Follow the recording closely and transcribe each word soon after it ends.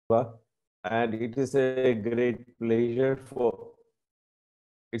and it is a great pleasure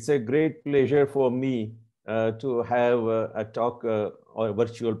for me to have a talk or a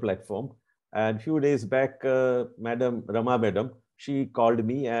virtual platform. And few days back, Madam, she called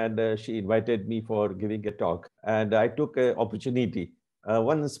me and she invited me for giving a talk. And I took an opportunity.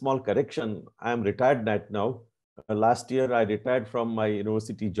 One small correction, I'm retired now. Last year, I retired from my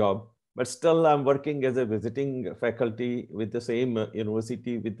university job, but still I'm working as a visiting faculty with the same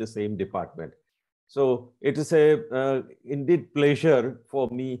university, with the same department. So it is a indeed pleasure for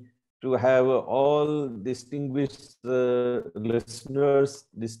me to have all distinguished listeners,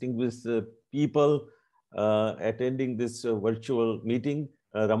 distinguished people attending this virtual meeting.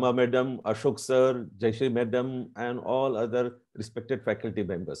 Rama Madam, Ashok Sir, Jaishree Madam, and all other respected faculty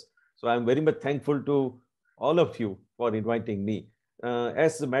members. So I'm very much thankful to all of you for inviting me.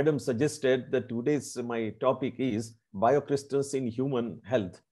 As Madam suggested, that today's my topic is biocrystals in human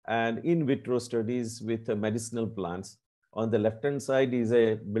health and in vitro studies with medicinal plants. On the left-hand side is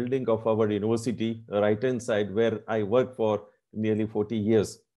a building of our university, right-hand side where I worked for nearly 40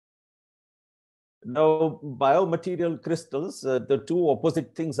 years. Now, biomaterial crystals, the two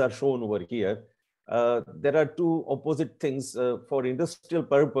opposite things are shown over here. There are two opposite things. For industrial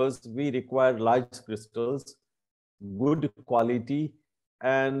purpose, we require large crystals, good quality,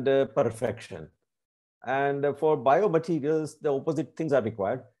 and perfection. And for biomaterials, the opposite things are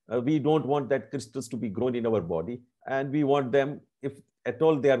required. We don't want that crystals to be grown in our body, and we want them, if at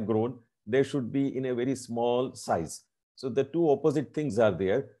all they are grown, they should be in a very small size. So the two opposite things are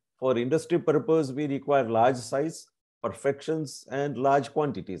there. For industry purpose, we require large size, perfections, and large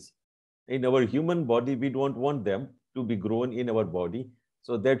quantities. In our human body, we don't want them to be grown in our body.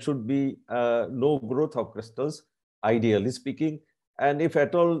 So that should be no growth of crystals, ideally speaking. And if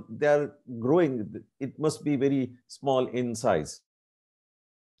at all they are growing, it must be very small in size.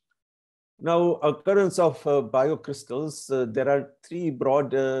 Now, occurrence of biocrystals, there are three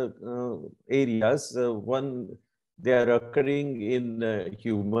broad areas. One, they are occurring in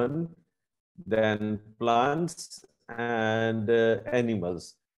human, then plants, and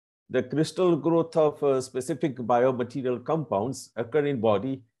animals. The crystal growth of specific biomaterial compounds occur in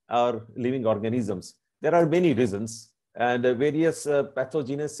body or living organisms. There are many reasons, and various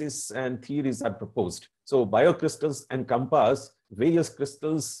pathogenesis and theories are proposed. So biocrystals encompass various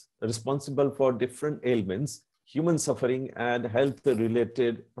crystals responsible for different ailments, human suffering, and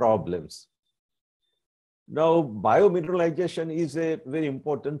health-related problems. Now, biomineralization is a very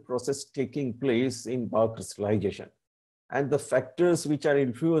important process taking place in biocrystallization. And the factors which are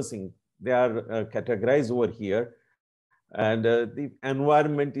influencing, they are categorized over here. And the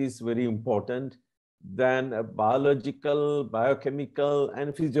environment is very important. Then biological, biochemical,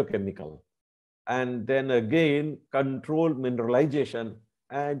 and physiochemical. And then again, controlled mineralization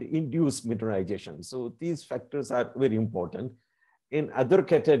and induced mineralization. So these factors are very important. In other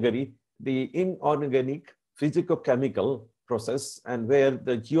category, the inorganic, physicochemical process, and where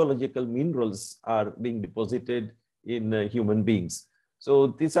the geological minerals are being deposited in human beings.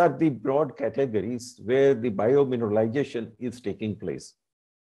 So these are the broad categories where the biomineralization is taking place.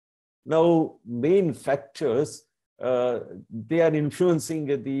 Now, main factors, they are influencing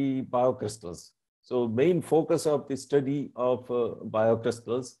the biocrystals. So main focus of the study of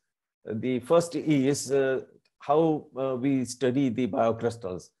biocrystals, the first is how we study the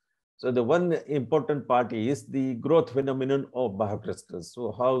biocrystals. So the one important part is the growth phenomenon of biocrystals.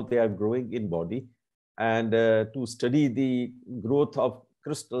 So how they are growing in body, and to study the growth of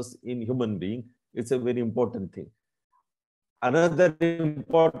crystals in human being, it's a very important thing. Another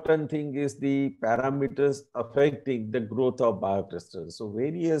important thing is the parameters affecting the growth of biocrystals. So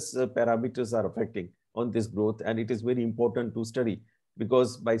various parameters are affecting on this growth, and it is very important to study,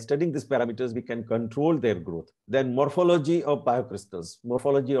 because by studying these parameters, we can control their growth. Then morphology of biocrystals,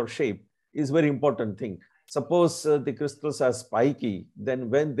 morphology or shape is very important thing. Suppose the crystals are spiky,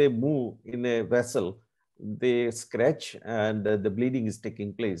 then when they move in a vessel, they scratch and the bleeding is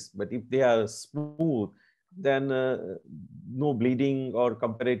taking place. But if they are smooth, then no bleeding or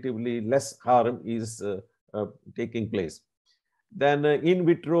comparatively less harm is taking place. Then in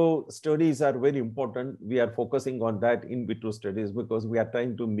vitro studies are very important. We are focusing on that in vitro studies because we are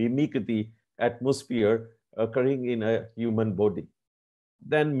trying to mimic the atmosphere occurring in a human body.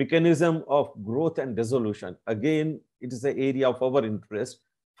 Then mechanism of growth and dissolution. Again, it is an area of our interest.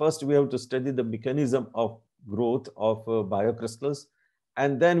 First, we have to study the mechanism of growth of biocrystals,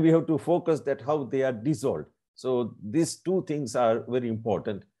 and then we have to focus that how they are dissolved. So these two things are very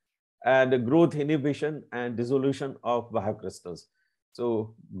important, and growth inhibition and dissolution of biocrystals.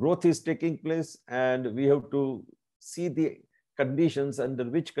 So growth is taking place, and we have to see the conditions, under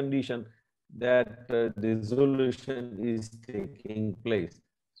which condition that dissolution is taking place.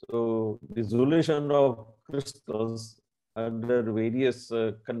 So dissolution of crystals under various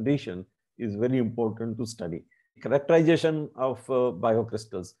conditions is very important to study. Characterization of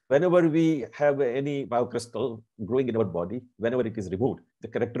biocrystals. Whenever we have any biocrystal growing in our body, whenever it is removed, the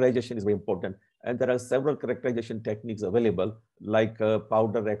characterization is very important. And there are several characterization techniques available, like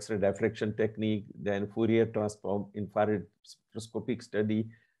powder X-ray diffraction technique, then Fourier transform, infrared spectroscopic study,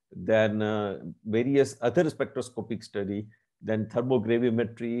 then various other spectroscopic study, then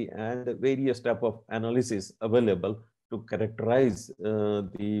thermogravimetry, and various type of analysis available to characterize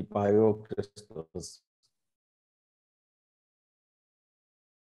the biocrystals.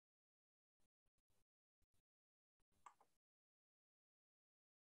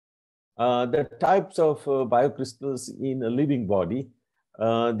 The types of biocrystals in a living body.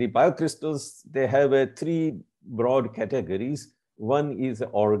 The biocrystals, they have three broad categories. One is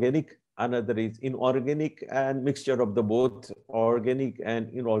organic, another is inorganic, and mixture of the both, organic and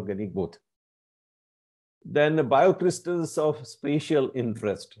inorganic both. Then biocrystals of spatial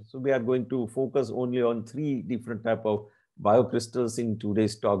interest. So we are going to focus only on three different type of biocrystals in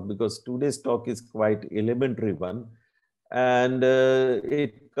today's talk, because today's talk is quite elementary one. And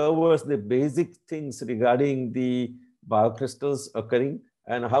it covers the basic things regarding the biocrystals occurring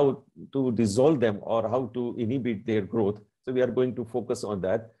and how to dissolve them or how to inhibit their growth. So we are going to focus on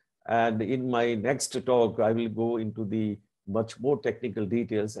that. And in my next talk, I will go into the much more technical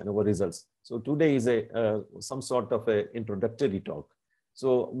details and our results. So today is some sort of an introductory talk.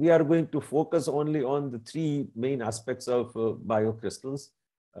 So we are going to focus only on the three main aspects of biocrystals.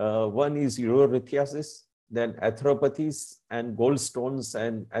 One is urolithiasis, then atheropathies and gallstones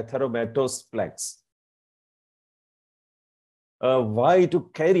and atheromatous plaques. Why to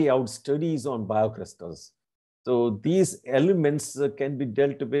carry out studies on biocrystals? So these elements can be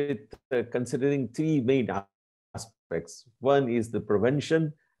dealt with considering three main aspects. One is the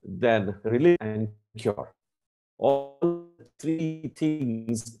prevention, then relief and cure. All three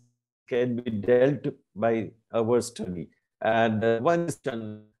things can be dealt by our study. And one is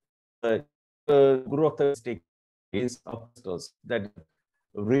growth is of crystals. That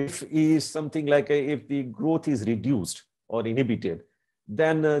relief is something like if the growth is reduced or inhibited,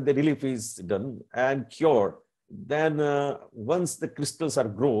 then the relief is done. And cure, then once the crystals are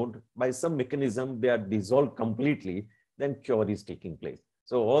grown, by some mechanism they are dissolved completely, then cure is taking place.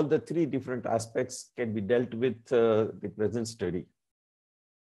 So all the three different aspects can be dealt with the present study.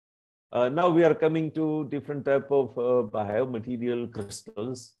 Now we are coming to different type of biomaterial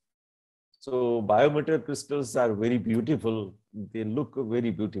crystals. So biomaterial crystals are very beautiful. They look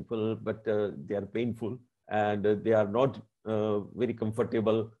very beautiful, but they are painful and they are not very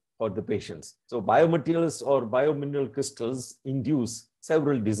comfortable for the patients. So biomaterials or biomineral crystals induce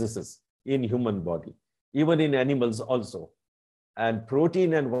several diseases in human body, even in animals also. And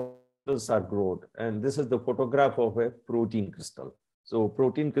protein and crystals are grown. And this is the photograph of a protein crystal. So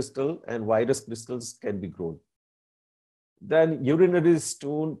protein crystal and virus crystals can be grown. Then urinary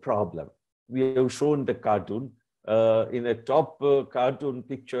stone problem. We have shown the cartoon. In a top cartoon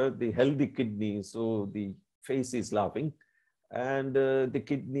picture, the healthy kidney, so the face is laughing, and the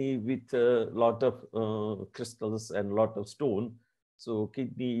kidney with a lot of crystals and lot of stone. So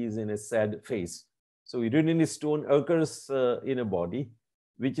kidney is in a sad phase. So urinary stone occurs in a body,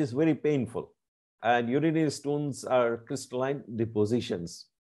 which is very painful. And urinary stones are crystalline depositions.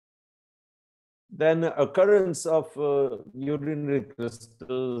 Then occurrence of urinary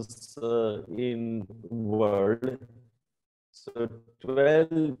crystals in world. So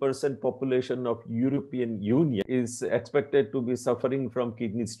 12% population of European Union is expected to be suffering from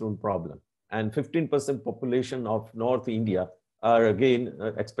kidney stone problem. And 15% population of North India are again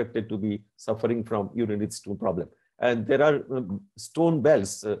expected to be suffering from urinary stone problem. And there are stone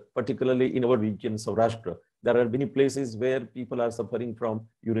belts, particularly in our region, Saurashtra. There are many places where people are suffering from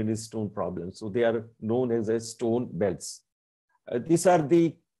urinary stone problems. So they are known as stone belts. These are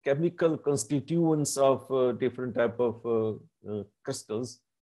the chemical constituents of different type of crystals,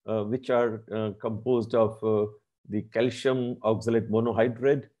 which are composed of the calcium oxalate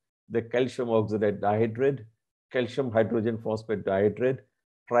monohydrate, the calcium oxalate dihydrate, calcium hydrogen phosphate dihydrate,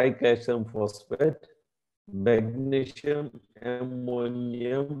 tricalcium phosphate, magnesium,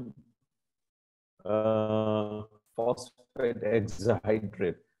 ammonium, phosphate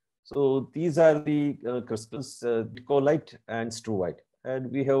hexahydrate. So these are the crystals, colite and struvite,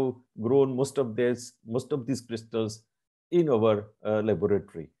 and we have grown most of these crystals in our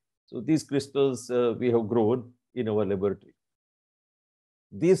laboratory. So these crystals we have grown in our laboratory.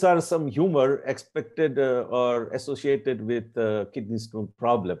 These are some humor expected or associated with kidney stone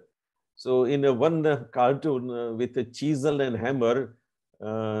problem. So in one cartoon with a chisel and hammer,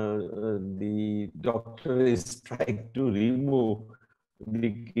 the doctor is trying to remove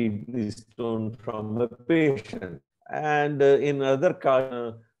the kidney stone from a patient. And in other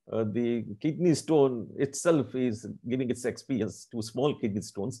cartoon, the kidney stone itself is giving its experience to small kidney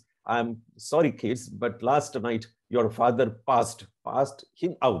stones. I'm sorry, kids, but last night your father passed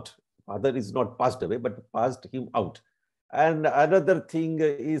him out. Father is not passed away, but passed him out. And another thing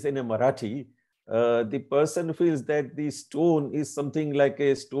is in a Marathi, the person feels that the stone is something like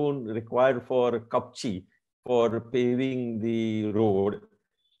a stone required for kapchi, for paving the road,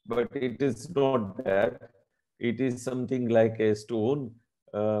 but it is not that. It is something like a stone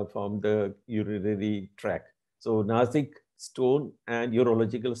from the urinary tract. So Nasik stone and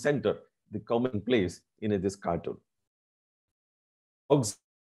urological center, the common place in this cartoon.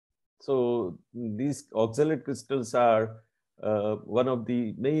 So these oxalate crystals are one of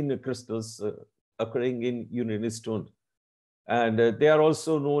the main crystals occurring in urinary stone. And they are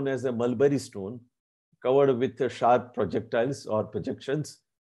also known as a mulberry stone, covered with sharp projectiles or projections.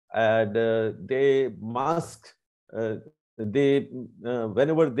 And they mask,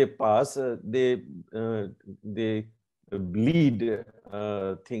 whenever they pass, they bleed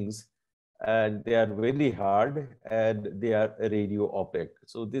things, and they are very hard and they are radio opaque.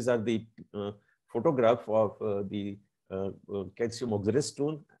 So these are the photograph of the calcium oxalate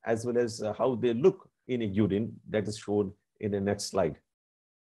stone, as well as how they look in a urine, that is shown in the next slide.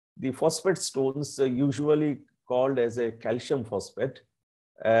 The phosphate stones are usually called as a calcium phosphate,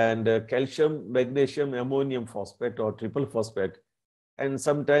 and calcium, magnesium, ammonium phosphate or triple phosphate. And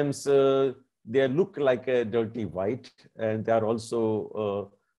sometimes they look like a dirty white, and they are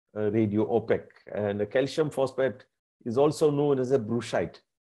also radio opaque. And calcium phosphate is also known as a bruchite,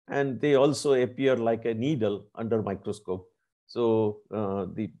 and they also appear like a needle under microscope. So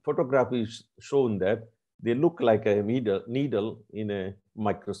the photograph is shown that they look like a needle in a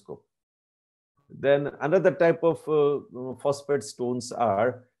microscope. Then another type of phosphate stones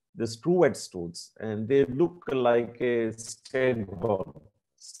are the struvite stones, and they look like a staghorn.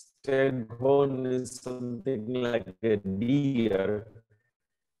 Staghorn is something like a deer.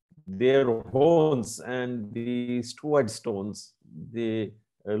 Their horns and the struvite stones, they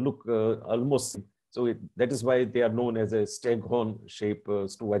look almost same. So that is why they are known as a staghorn-shaped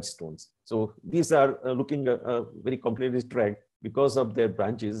struvite stones. So these are looking very completely tracked. Because of their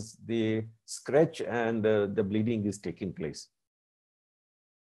branches, they scratch and the bleeding is taking place.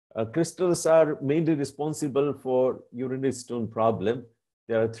 Crystals are mainly responsible for urinary stone problem.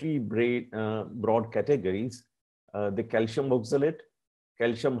 There are three broad categories: the calcium oxalate,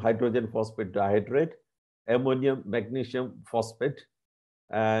 calcium hydrogen phosphate dihydrate, ammonium magnesium phosphate,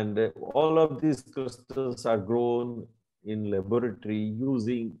 and all of these crystals are grown in laboratory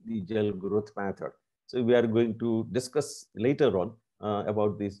using the gel growth method. So we are going to discuss later on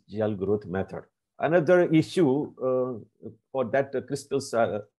about this gel growth method. Another issue for that crystals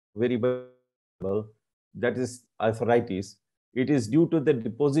are very valuable, that is arthritis. It is due to the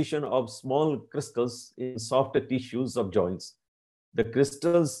deposition of small crystals in soft tissues of joints. The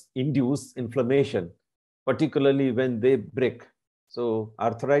crystals induce inflammation, particularly when they break. So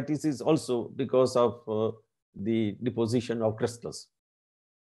arthritis is also because of the deposition of crystals.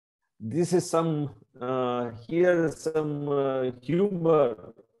 This is some, here some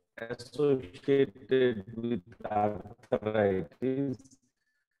humor associated with arthritis.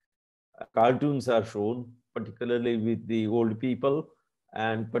 Cartoons are shown, particularly with the old people,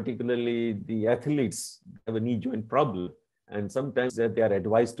 and particularly the athletes have a knee joint problem. And sometimes they are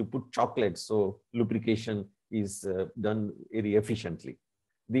advised to put chocolates, so lubrication is done very efficiently.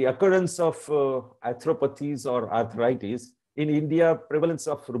 The occurrence of arthropathies or arthritis. In India, prevalence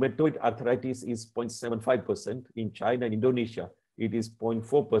of rheumatoid arthritis is 0.75%. In China and Indonesia, it is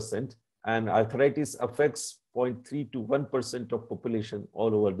 0.4%. And arthritis affects 0.3 to 1% of population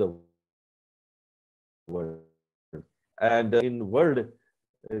all over the world. And in world,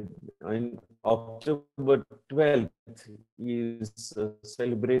 in October 12th is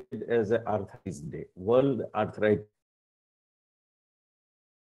celebrated as an Arthritis Day, World Arthritis.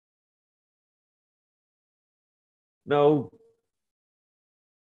 Now,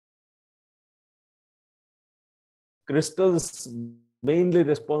 crystals mainly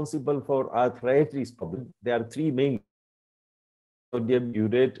responsible for arthritis problem. There are three main: sodium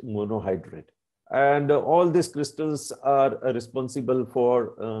urate monohydrate. And all these crystals are responsible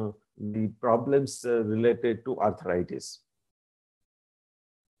for the problems related to arthritis.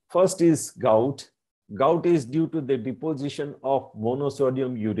 First is gout. Gout is due to the deposition of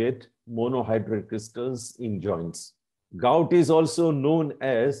monosodium urate monohydrate crystals in joints. Gout is also known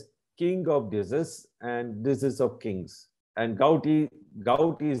as king of disease and disease of kings. And gout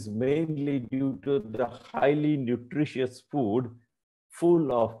is mainly due to the highly nutritious food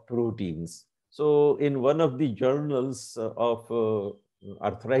full of proteins. So in one of the journals of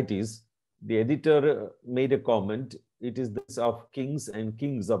arthritis, the editor made a comment, it is this of kings and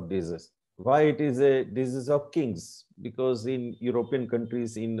kings of disease. Why it is a disease of kings? Because in European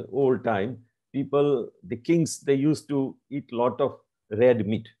countries in old time, people, the kings, they used to eat a lot of red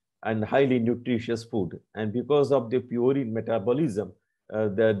meat and highly nutritious food. And because of the purine metabolism,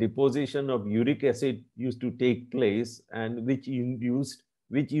 the deposition of uric acid used to take place, and which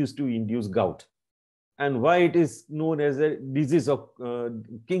used to induce gout. And why it is known as a disease of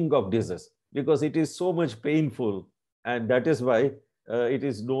king of disease? Because it is so much painful, and that is why it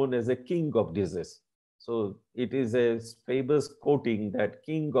is known as a king of disease. So it is a famous quoting that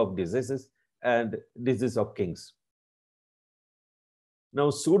king of diseases and disease of kings. Now,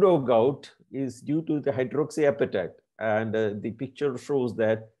 pseudo gout is due to the hydroxyapatite, and the picture shows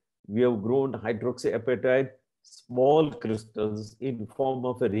that we have grown hydroxyapatite small crystals in form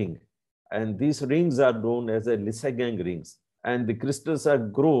of a ring, and these rings are known as a Lissagang rings, and the crystals are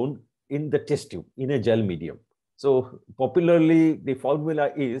grown in the test tube in a gel medium. So popularly, the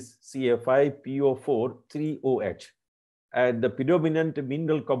formula is CF5PO4 3OH, and the predominant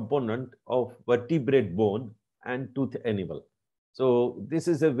mineral component of vertebrate bone and tooth enamel. So this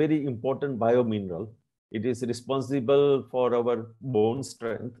is a very important biomineral. It is responsible for our bone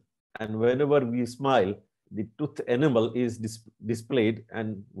strength. And whenever we smile, the tooth enamel is displayed,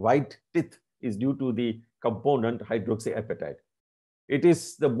 and white teeth is due to the component hydroxyapatite. It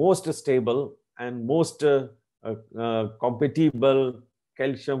is the most stable and most compatible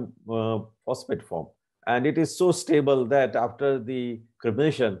calcium phosphate form. And it is so stable that after the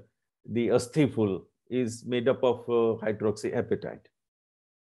cremation, the asthiful is made up of hydroxyapatite.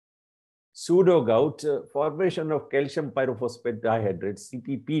 Pseudo-gout, formation of calcium pyrophosphate dihydrate,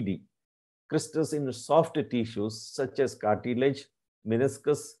 CPPD, crystals in soft tissues such as cartilage,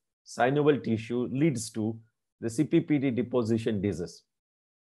 meniscus, synovial tissue leads to the CPPD deposition disease.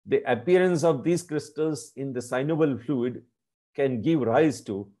 The appearance of these crystals in the synovial fluid can give rise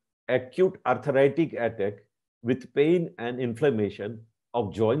to acute arthritic attack with pain and inflammation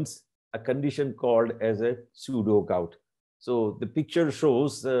of joints, a condition called as a pseudo-gout. So the picture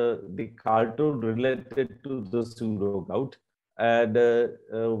shows the cartoon related to the pseudo-gout, and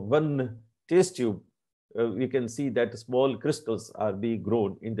one test tube, we can see that small crystals are being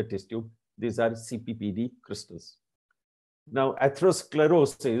grown in the test tube. These are CPPD crystals. Now,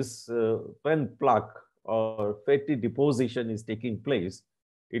 atherosclerosis, when plaque or fatty deposition is taking place,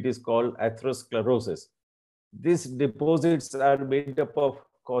 it is called atherosclerosis. These deposits are made up of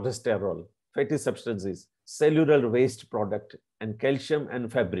cholesterol, fatty substances, cellular waste product, and calcium and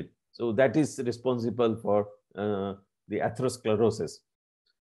fibrin. So that is responsible for the atherosclerosis.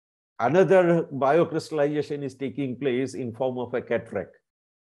 Another biocrystallization is taking place in form of a cataract.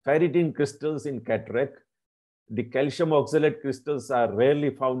 Ferritin crystals in cataract. The calcium oxalate crystals are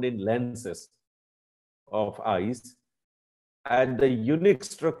rarely found in lenses of eyes, and the unique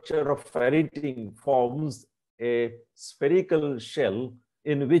structure of ferritin forms a spherical shell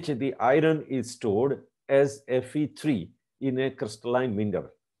in which the iron is stored as Fe3 in a crystalline mineral.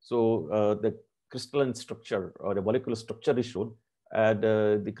 So the crystalline structure or the molecular structure is shown, and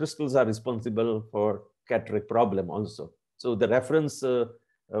the crystals are responsible for cataract problem also. So the reference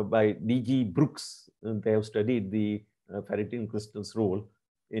by D.G. Brooks, they have studied the ferritin crystals role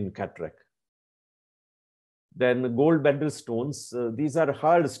in cataract. Then gold bundle stones, these are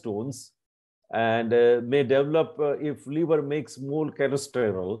hard stones and may develop if liver makes more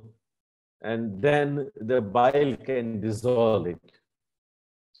cholesterol, and then the bile can dissolve it.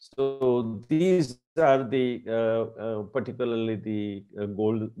 So these are the particularly the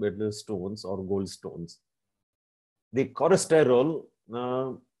gold bundle stones or gold stones. The cholesterol,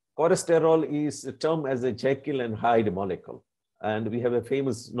 cholesterol is termed as a Jekyll and Hyde molecule, and we have a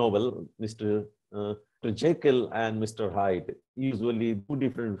famous novel, Mr. Jekyll and Mr. Hyde. Usually two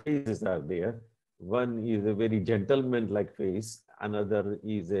different faces are there. One is a very gentleman-like face, another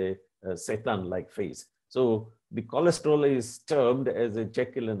is a Satan-like face. So the cholesterol is termed as a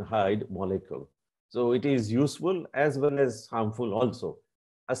Jekyll and Hyde molecule. So it is useful as well as harmful also.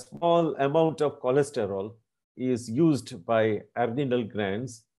 A small amount of cholesterol is used by adrenal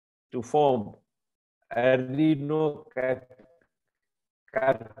glands to form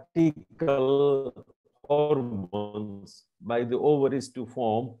adrenocortical hormones by the ovaries to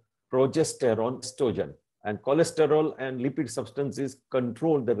form progesterone, estrogen. And cholesterol and lipid substances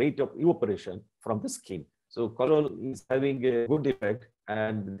control the rate of evaporation from the skin. So cholesterol is having a good effect,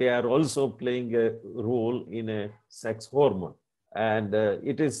 and they are also playing a role in a sex hormone. And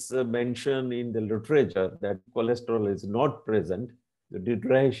it is mentioned in the literature that cholesterol is not present, the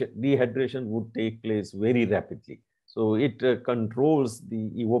dehydration would take place very rapidly. So it controls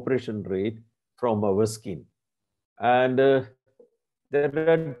the evaporation rate from our skin. And there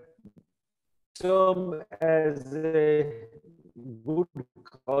are term as a good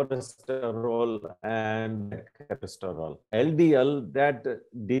cholesterol and bad cholesterol. LDL that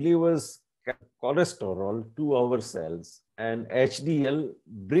delivers cholesterol to our cells, and HDL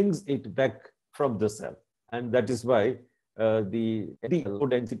brings it back from the cell. And that is why the LDL, low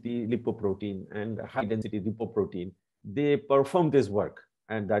density lipoprotein and high density lipoprotein, they perform this work.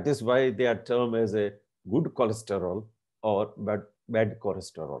 And that is why they are termed as a good cholesterol or bad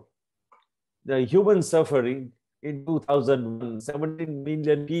cholesterol. The human suffering in 2001, 17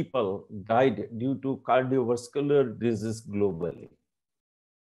 million people died due to cardiovascular disease globally.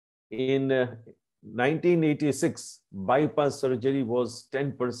 In 1986, bypass surgery was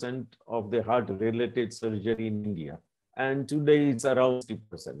 10% of the heart-related surgery in India. And today it's around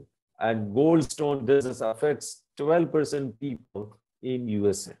 60%. And gallstone disease affects 12% people in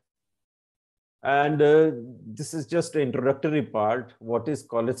USA. And this is just the introductory part. What is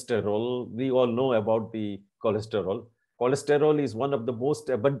cholesterol? We all know about the cholesterol. Cholesterol is one of the most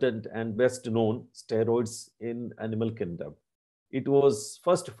abundant and best known steroids in animal kingdom. It was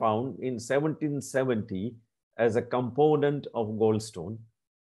first found in 1770 as a component of gallstone,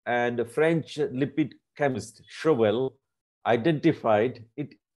 and French lipid chemist Chauvel identified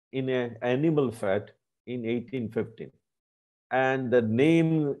it in an animal fat in 1815. And the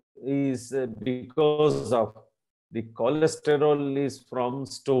name is because of the cholesterol is from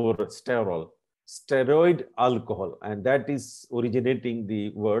sterol, steroid alcohol, and that is originating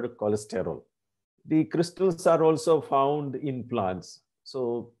the word cholesterol. The crystals are also found in plants.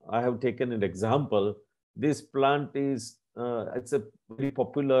 So I have taken an example. This plant is, it's a very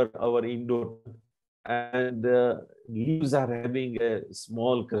popular, our indoor, and leaves are having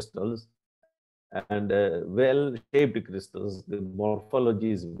small crystals and well-shaped crystals. The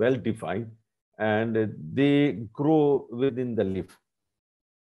morphology is well-defined, and they grow within the leaf.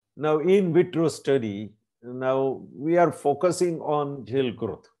 Now, in vitro study, now we are focusing on gel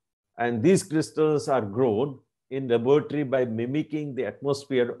growth. And these crystals are grown in laboratory by mimicking the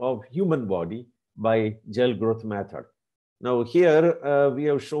atmosphere of human body by gel growth method. Now here we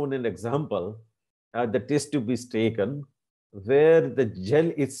have shown an example. The test tube is taken where the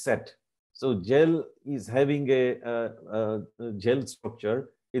gel is set. So gel is having a gel structure.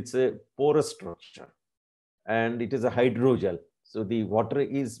 It's a porous structure, and it is a hydrogel. So the water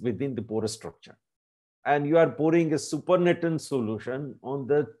is within the porous structure. And you are pouring a supernatant solution on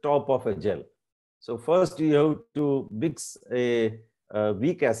the top of a gel. So first you have to mix a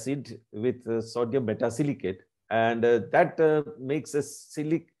weak acid with sodium metasilicate, and that makes a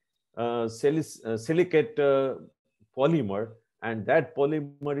silicate polymer, and that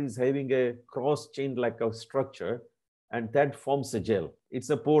polymer is having a cross chain like a structure, and that forms a gel. It's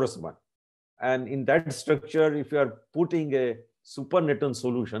a porous one. And in that structure, if you are putting a supernatant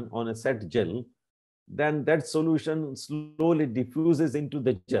solution on a set gel, then that solution slowly diffuses into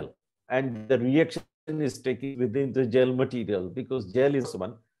the gel, and the reaction is taking within the gel material, because gel is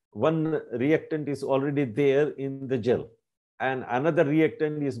one reactant is already there in the gel, and another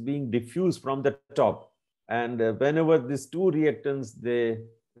reactant is being diffused from the top. And whenever these two reactants, they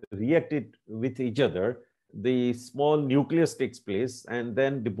react it with each other, the small nucleus takes place, and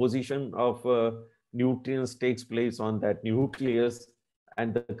then deposition of nutrients takes place on that nucleus,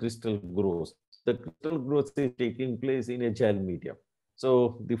 and the crystal grows. The crystal growth is taking place in a gel medium.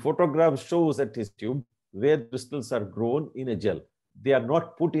 So the photograph shows a test tube where crystals are grown in a gel. They are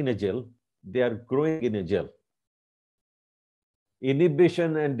not put in a gel, they are growing in a gel.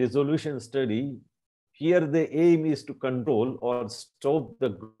 Inhibition and dissolution study. Here the aim is to control or stop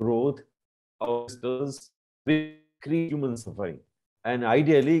the growth of crystals which create human suffering. And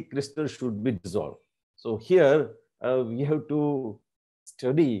ideally, crystals should be dissolved. So here we have to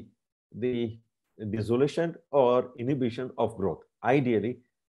study the dissolution or inhibition of growth. Ideally,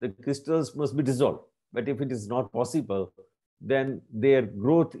 the crystals must be dissolved. But if it is not possible, then their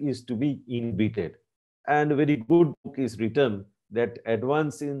growth is to be inhibited. And a very good book is written, that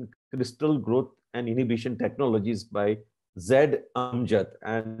Advance in Crystal Growth and Inhibition Technologies by Z. Amjad.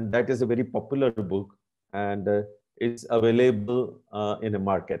 And that is a very popular book, and it's available in a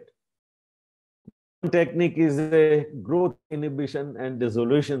market. technique is a growth inhibition and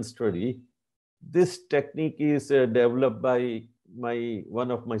dissolution study. This technique is developed by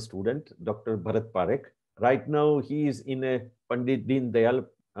one of my student, Dr. Bharat Parekh. Right now, he is in a Pandit Deen Dayal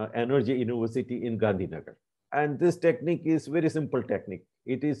Energy University in Gandhinagar. And this technique is very simple technique.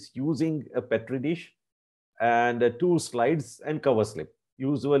 It is using a petri dish and 2 slides and cover slip.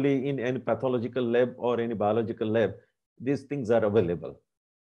 Usually in any pathological lab or any biological lab, these things are available.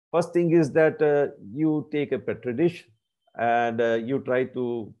 First thing is that you take a petri dish and you try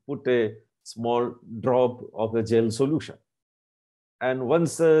to put a small drop of the gel solution. And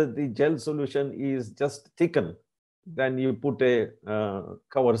once the gel solution is just thickened, then you put a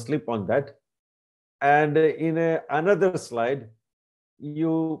cover slip on that. And in another slide,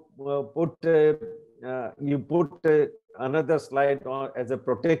 you put another slide on as a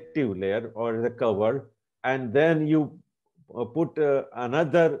protective layer or as a cover, and then you put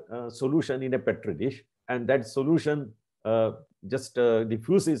another solution in a petri dish, and that solution just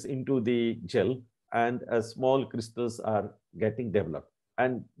diffuses into the gel, and small crystals are getting developed.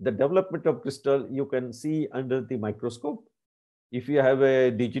 And the development of crystal you can see under the microscope. If you have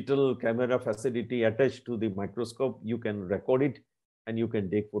a digital camera facility attached to the microscope, you can record it and you can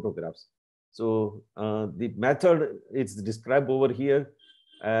take photographs. So the method is described over here,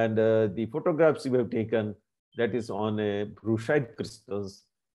 and the photographs we have taken, that is on a brushite crystals,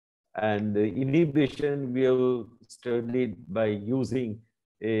 and the inhibition we have studied by using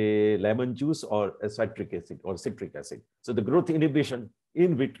a lemon juice or a citric acid or citric acid. So the growth inhibition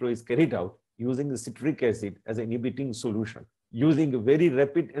in vitro is carried out using the citric acid as an inhibiting solution, using a very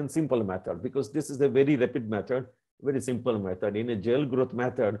rapid and simple method, because this is a very rapid method, very simple method. In a gel growth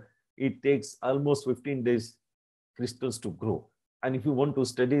method, it takes almost 15 days crystals to grow. And if you want to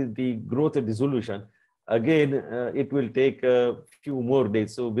study the growth dissolution, again, it will take a few more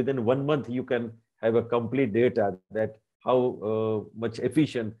days. So within 1 month, you can have a complete data that how much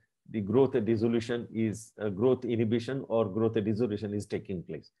efficient the growth dissolution is, growth inhibition or growth dissolution is taking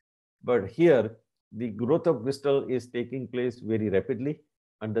place. But here, the growth of crystal is taking place very rapidly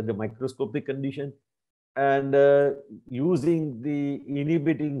under the microscopic condition, and using the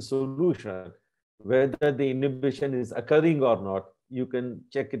inhibiting solution, whether the inhibition is occurring or not, you can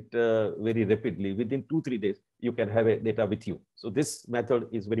check it very rapidly. Within 2-3 days, you can have a data with you. So this method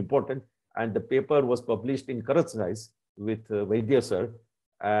is very important. And the paper was published in Current Science with Vaidya sir,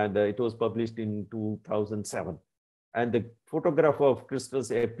 and it was published in 2007. And the photograph of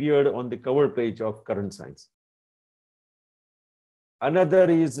crystals appeared on the cover page of Current Science. Another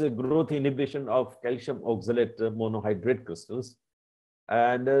is growth inhibition of calcium oxalate monohydrate crystals.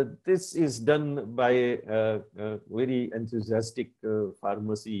 And this is done by a very enthusiastic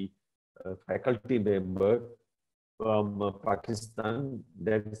pharmacy faculty member from Pakistan,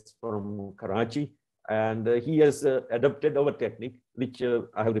 that is from Karachi. And he has adopted our technique, which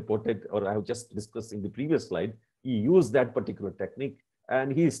I have reported or I have just discussed in the previous slide. He used that particular technique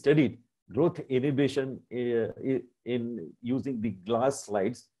and he studied growth inhibition in using the glass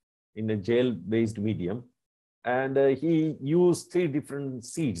slides in a gel-based medium. And he used 3 different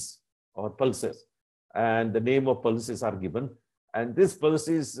seeds or pulses, and the name of pulses are given. And these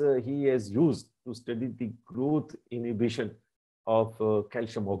pulses he has used to study the growth inhibition of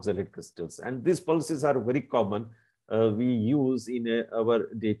calcium oxalate crystals. And these pulses are very common. We use in our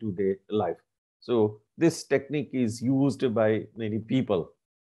day-to-day life. So this technique is used by many people.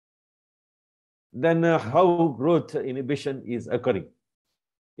 Then how growth inhibition is occurring?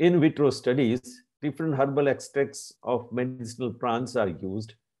 In vitro studies, different herbal extracts of medicinal plants are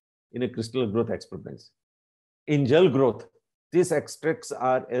used in a crystal growth experiments. In gel growth, these extracts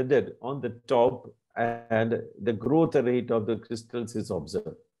are added on the top and the growth rate of the crystals is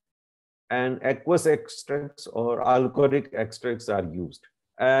observed. And aqueous extracts or alcoholic extracts are used.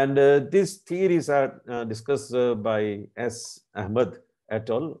 And these theories are discussed by S. Ahmed et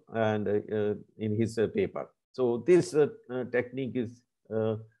al. And in his paper. So this technique is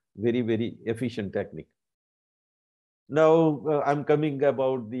very, very efficient technique. Now I'm coming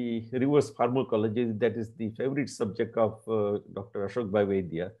about the reverse pharmacology. That is the favorite subject of Dr. Ashok Bhai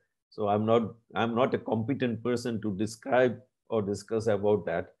Vaidya. So I'm not a competent person to describe or discuss about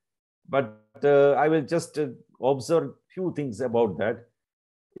that. But I will just observe few things about that.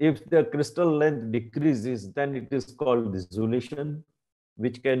 If the crystal length decreases, then it is called dissolution,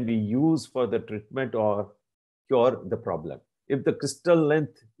 which can be used for the treatment or cure the problem. If the crystal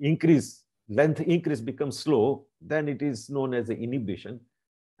length increase becomes slow, then it is known as an inhibition,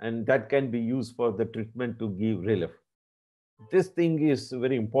 and that can be used for the treatment to give relief. This thing is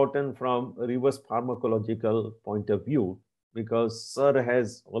very important from a reverse pharmacological point of view, because Sir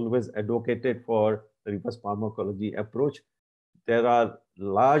has always advocated for reverse pharmacology approach. There are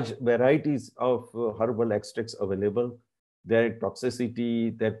large varieties of herbal extracts available. Their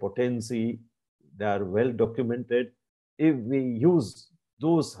toxicity, their potency, they are well documented. If we use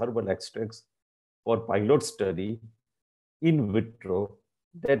those herbal extracts for pilot study in vitro,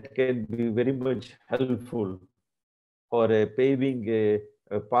 that can be very much helpful for paving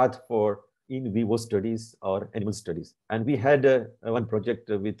a path for in vivo studies or animal studies. And we had one project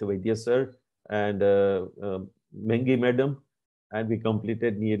with Vaidya sir and Mengi madam, and we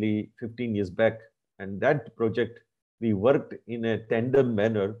completed nearly 15 years back. And that project, we worked in a tandem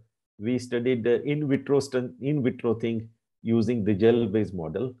manner. We studied the in vitro thing using the gel-based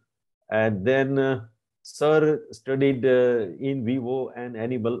model. And then sir studied in vivo and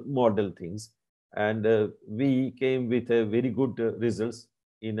animal model things. And we came with a very good results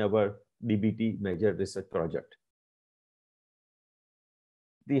in our DBT major research project.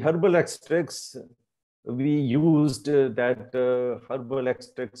 The herbal extracts, we used herbal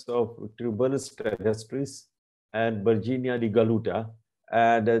extracts of Tuberous terrestris and Virginia regaluta,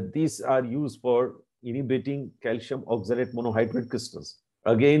 and these are used for inhibiting calcium oxalate monohydrate crystals.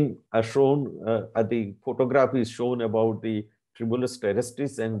 Again, as shown, the photograph is shown about the Tuberous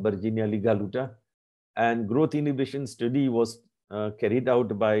terrestris and Virginia regaluta, and growth inhibition study was carried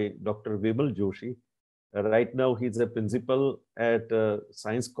out by Dr. Mihir Joshi. Right now, he's a principal at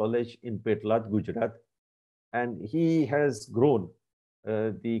Science College in Petlat, Gujarat, and he has grown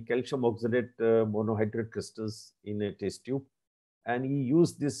the calcium oxalate monohydrate crystals in a test tube, and he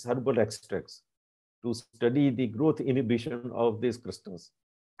used these herbal extracts to study the growth inhibition of these crystals.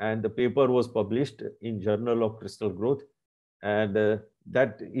 And the paper was published in Journal of Crystal Growth, and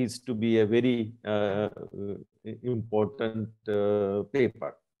that is to be a very important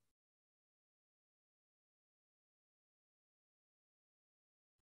paper.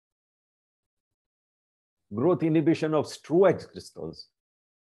 Growth inhibition of struve crystals.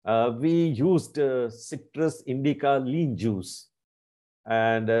 We used citrus indica lean juice,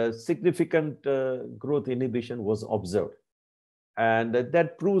 and significant growth inhibition was observed. And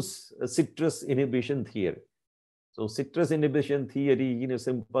that proves citrus inhibition theory. So citrus inhibition theory, in a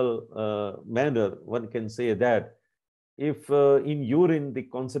simple manner, one can say that if in urine the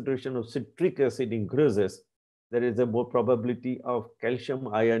concentration of citric acid increases, there is a more probability of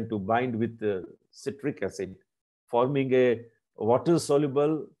calcium ion to bind with the citric acid, forming a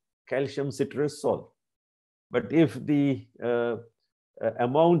water-soluble calcium citrus salt. But if the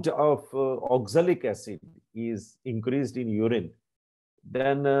amount of oxalic acid is increased in urine,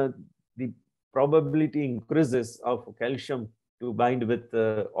 then the probability increases of calcium to bind with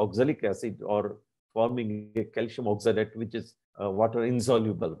oxalic acid or forming a calcium oxalate, which is a water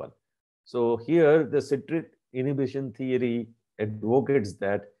insoluble one. So here the citric inhibition theory advocates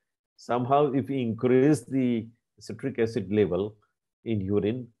that somehow if we increase the citric acid level in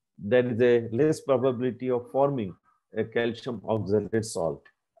urine, there is a less probability of forming a calcium oxalate salt.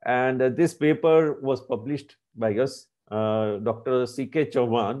 And this paper was published by us. Dr. C.K.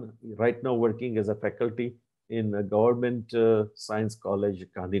 Chauhan, right now working as a faculty in a government science college,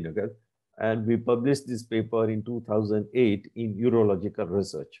 Gandhinagar. And we published this paper in 2008 in Urological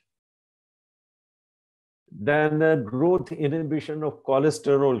Research. Then growth inhibition of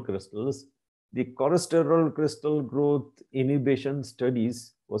cholesterol crystals. The cholesterol crystal growth inhibition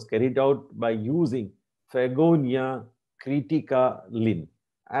studies was carried out by using Phagonia critica lin.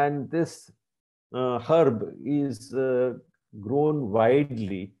 And this herb is grown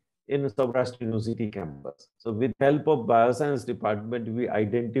widely in Saurashtra University campus. So with help of bioscience department, we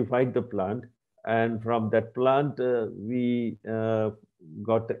identified the plant, and from that plant, we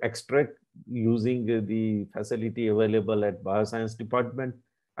got the extract using the facility available at bioscience department.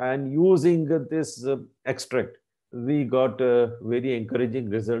 And using this extract, we got a very encouraging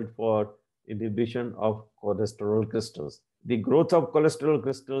result for inhibition of cholesterol crystals. The growth of cholesterol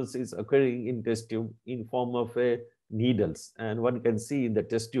crystals is occurring in test tube in form of needles. And one can see in the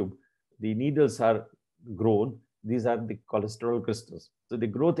test tube, the needles are grown. These are the cholesterol crystals. So the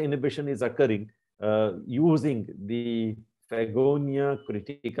growth inhibition is occurring using the Phagonia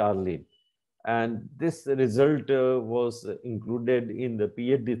critica lin. And this result was included in the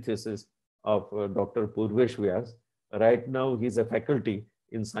PhD thesis of Dr. Purvesh Vyas. Right now, he's a faculty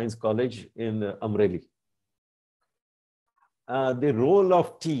in Science College in Amreli. The role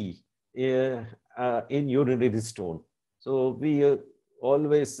of tea in urinary stone. So we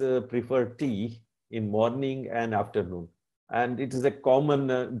always prefer tea in morning and afternoon. And it is a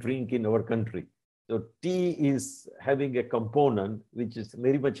common drink in our country. So tea is having a component which is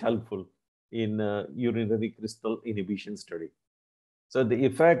very much helpful in urinary crystal inhibition study. So the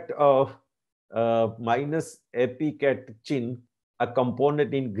effect of minus epicatechin, a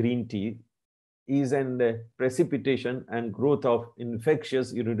component in green tea, is an precipitation and growth of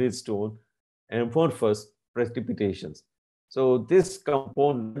infectious urinary stone amorphous precipitations. So this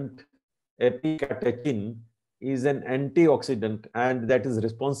component, epicatechin, is an antioxidant, and that is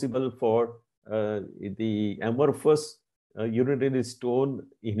responsible for the amorphous urinary stone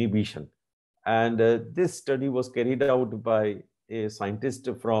inhibition. And this study was carried out by a scientist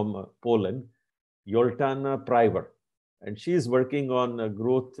from Poland, Joltana Priver, and she is working on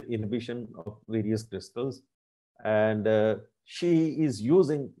growth inhibition of various crystals. And she is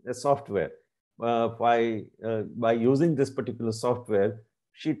using a software. By using this particular software,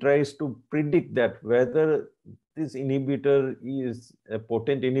 she tries to predict that whether this inhibitor is a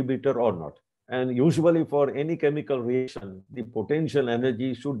potent inhibitor or not. And usually for any chemical reaction, the potential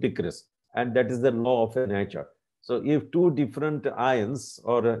energy should decrease. And that is the law of nature. So if two different ions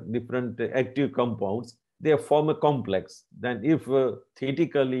or different active compounds, they form a complex, then if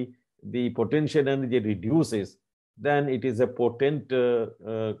theoretically the potential energy reduces, then it is a potent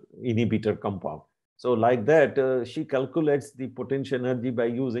inhibitor compound. So like that, she calculates the potential energy by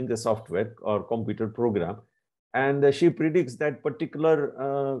using a software or computer program. And she predicts that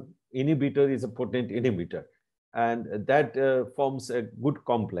particular inhibitor is a potent inhibitor. And that forms a good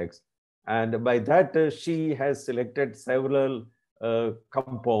complex. And by that, she has selected several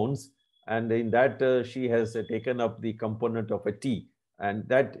compounds. And in that, she has taken up the component of a tea. And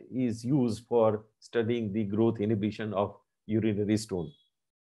that is used for studying the growth inhibition of urinary stone.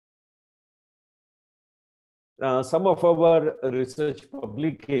 Some of our research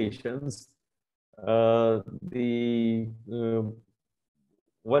publications, the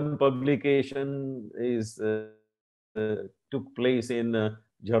one publication is took place in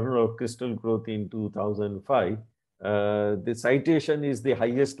Journal of Crystal Growth in 2005. The citation is the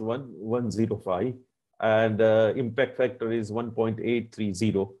highest one, 105, and impact factor is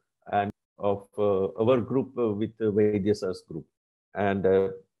 1.830, and of our group with the Vaidyasar's group. And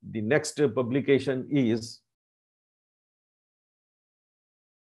the next publication is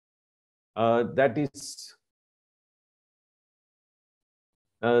that is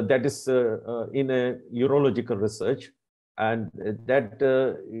in a urological research, and that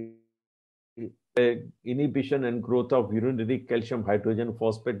inhibition and growth of urinary calcium hydrogen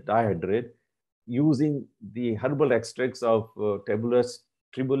phosphate dihydrate using the herbal extracts of Tribulus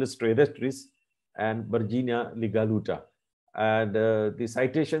terrestris and Virginia ligaluta. And the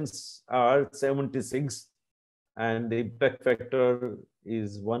citations are 76, and the impact factor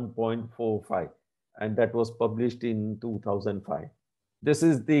is 1.45, and that was published in 2005. This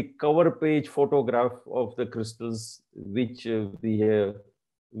is the cover page photograph of the crystals which we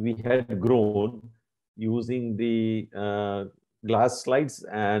had grown using the glass slides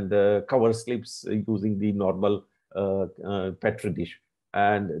and cover slips using the normal petri dish.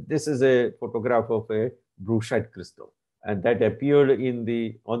 And this is a photograph of a bruchite crystal, and that appeared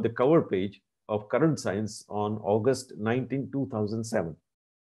on the cover page of Current Science on August 19, 2007.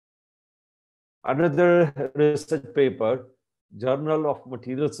 Another research paper, Journal of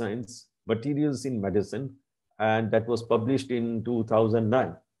Material Science, Materials in Medicine, and that was published in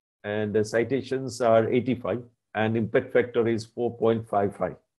 2009. And the citations are 85, and impact factor is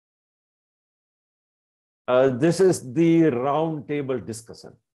 4.55. This is the round table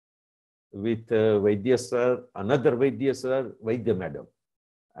discussion with Vaidyasar, another Vaidyasar, Vaidya Madam,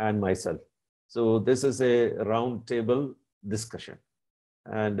 and myself. So this is a round table discussion.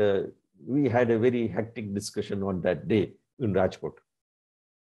 And we had a very hectic discussion on that day in Rajkot.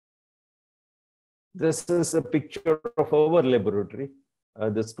 This is a picture of our laboratory,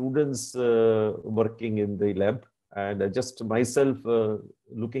 the students working in the lab, and just myself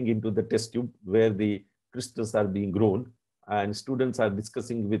looking into the test tube where the crystals are being grown, and students are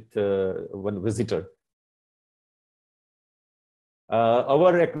discussing with one visitor.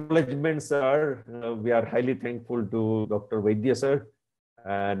 Our acknowledgements are, we are highly thankful to Dr. Vaidya sir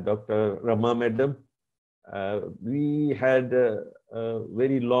and Dr. Rama madam. We had a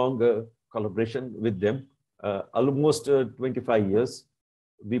very long collaboration with them, almost 25 years.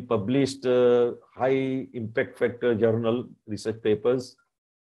 We published high impact factor journal research papers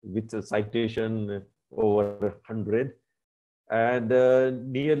with a citation over 100. And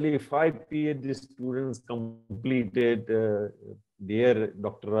nearly 5 PhD students completed their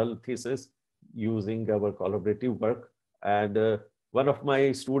doctoral thesis using our collaborative work. And one of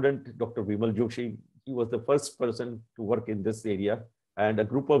my students, Dr. Mihir Joshi, he was the first person to work in this area. And a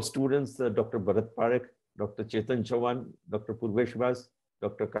group of students, Dr. Bharat Parekh, Dr. Chetan Chauhan, Dr. Purvesh Vas,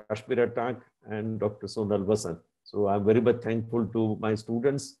 Dr. Kashmira Tank, and Dr. Sonal Vasan. So I'm very much thankful to my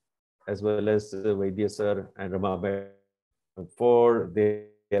students as well as Vaidya sir and Rama Madam for their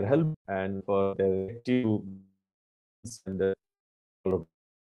help and for their active guidance and all of,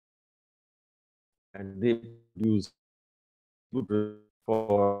 and they produce good results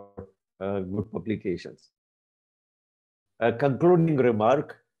for good publications. A concluding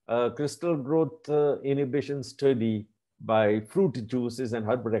remark, crystal growth inhibition study by fruit juices and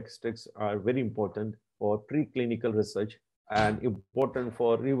herbal extracts are very important for preclinical research and important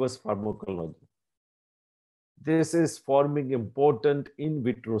for reverse pharmacology. This is forming important in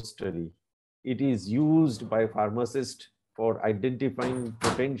vitro study. It is used by pharmacists for identifying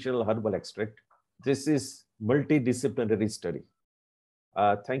potential herbal extract. This is multidisciplinary study.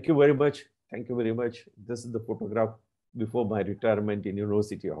 Thank you very much. Thank you very much. This is the photograph before my retirement in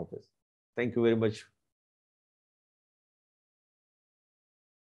university office. Thank you very much.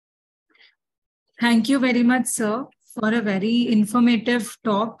 Thank you very much, sir, for a very informative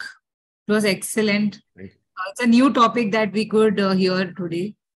talk. It was excellent. It's a new topic that we could hear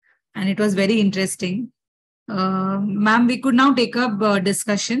today, and it was very interesting. Ma'am, we could now take up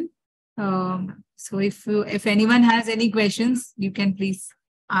discussion. So if anyone has any questions, you can please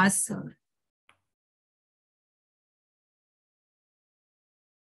ask, sir.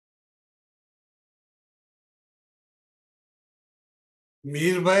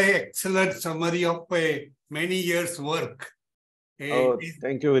 Mihir bhai, excellent summary of many years' work. Oh,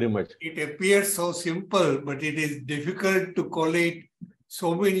 thank you very much. It appears so simple, but it is difficult to collate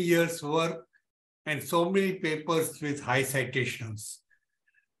so many years' work and so many papers with high citations.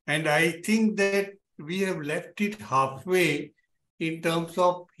 And I think that we have left it halfway in terms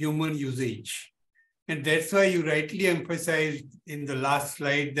of human usage. And that's why you rightly emphasized in the last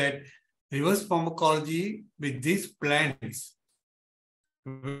slide that reverse pharmacology with these plants,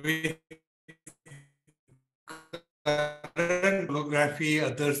 with current tomography,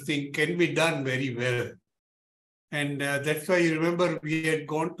 other things can be done very well. And that's why you remember we had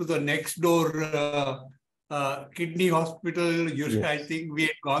gone to the next door kidney hospital. Yes. I think we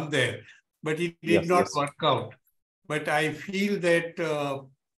had gone there, but it did not work out. But I feel that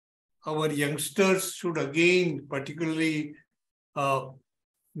our youngsters should again, particularly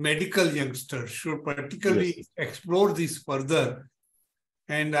medical youngsters, should particularly explore this further.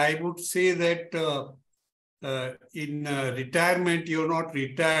 And I would say that in retirement, you're not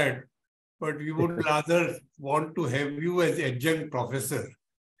retired, but we would rather want to have you as adjunct professor.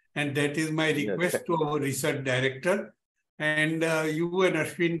 And that is my request to our research director. And you and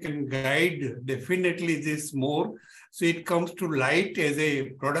Ashwin can guide definitely this more, so it comes to light as a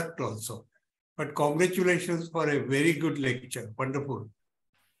product also. But congratulations for a very good lecture. Wonderful.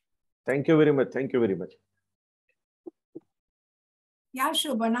 Thank you very much. Thank you very much. Yeah,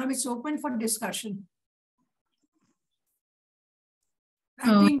 Shobha, now it's open for discussion.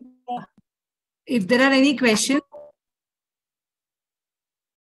 I think if there are any questions.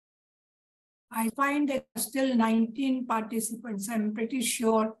 I find that still 19 participants. I'm pretty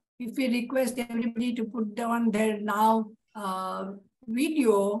sure if we request everybody to put down their now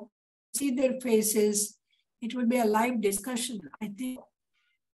video, see their faces, it will be a live discussion, I think.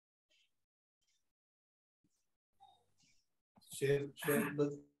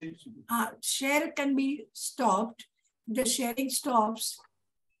 Share can be stopped. If the sharing stops,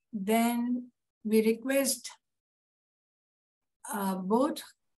 then we request both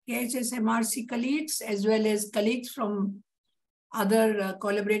KHSMRC colleagues as well as colleagues from other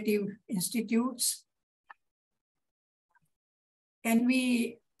collaborative institutes. Can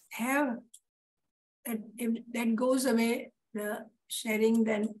we have, if that goes away, the sharing,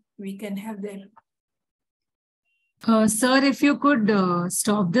 then we can have that. Sir, if you could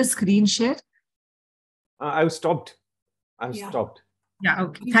stop the screen share. I've stopped. I've stopped. Yeah,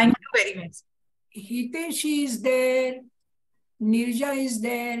 okay. Thank you very much. Hiteshi is there. Nirja is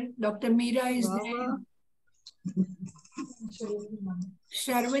there. Dr. Meera is there.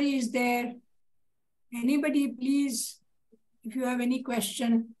 Sharvari is there. Anybody, please, if you have any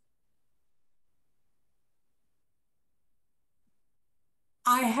question.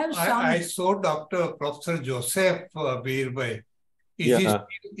 I have some. I saw Dr. Professor Joseph Birbhai.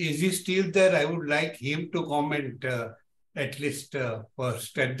 Is he still there? I would like him to comment at least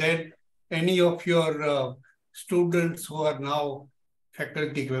first. And then any of your students who are now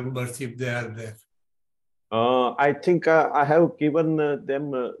faculty members, if they are there. I think I have given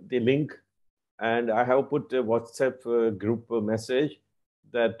them the link, and I have put a WhatsApp group message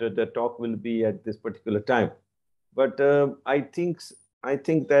that the talk will be at this particular time. But I think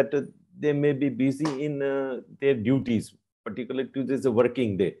that they may be busy in their duties, particularly Tuesday is a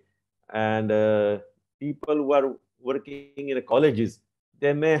working day. And people who are working in colleges,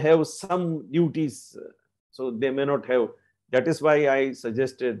 they may have some duties, so they may not have. That is why I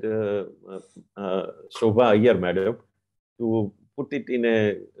suggested Shobha Iyer, madam, to put it in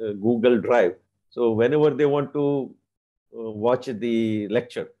a Google Drive. So whenever they want to watch the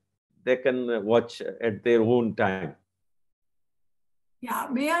lecture, they can watch at their own time. Yeah,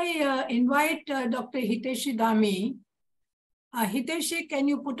 may I invite Dr. Hiteshi Dami? Hiteshi, can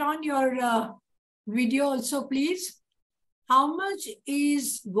you put on your video also, please? How much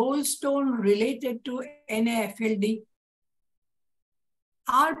is gallstone related to NAFLD?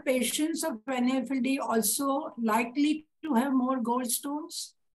 Are patients of NAFLD also likely to have more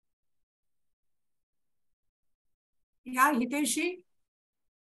gallstones? Yeah, Hiteshi?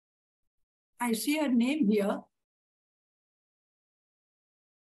 I see your name here.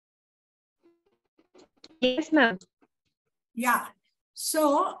 Yes, ma'am. Yeah.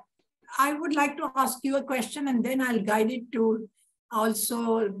 So I would like to ask you a question and then I'll guide it to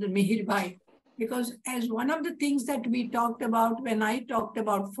also the Mihir Bhai. Because as one of the things that we talked about when I talked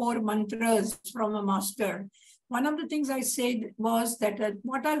about 4 mantras from a master, one of the things I said was that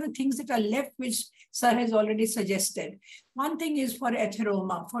what are the things that are left, which Sir has already suggested. One thing is for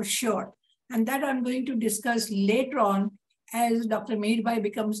atheroma, for sure. And that I'm going to discuss later on as Dr. Mihir Bhai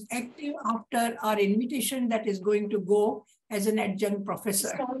becomes active after our invitation that is going to go as an adjunct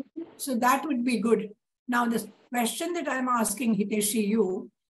professor. So that would be good. Now, the question that I'm asking Hiteshi you,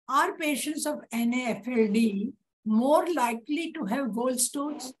 are patients of NAFLD more likely to have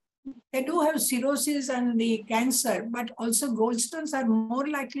gallstones? They do have cirrhosis and the cancer, but also gallstones are more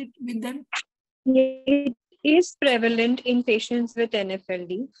likely with them? It is prevalent in patients with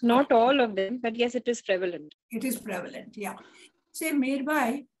NFLD. Not all of them, but yes, it is prevalent. It is prevalent, yeah. Say, Mihir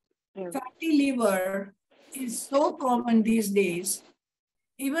Bhai, fatty liver is so common these days.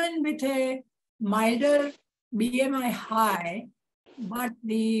 Even with a milder BMI high, but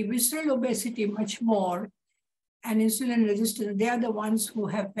the visceral obesity much more, and insulin resistance, they are the ones who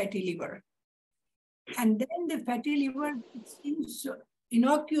have fatty liver. And then the fatty liver, it seems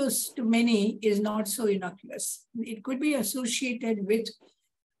innocuous to many, is not so innocuous. It could be associated with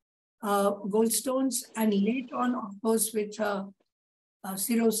gallstones and later on, of course, with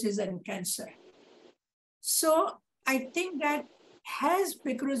cirrhosis and cancer. So I think that has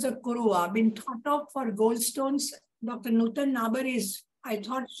picarosa curua been thought of for gallstones? Dr. Nutan Nabar is, I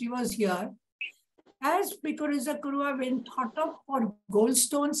thought she was here. Has picarosa curua been thought of for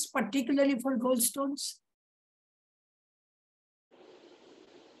gallstones, particularly for gallstones?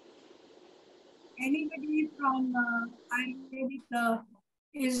 Anybody from Ayurvedic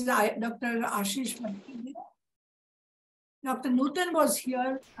is Dr. Ashish Bhatti? Dr. Nutan was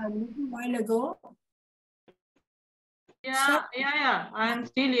here a little while ago. Yeah, I'm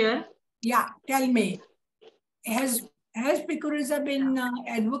still here. Yeah, tell me, has picarosa been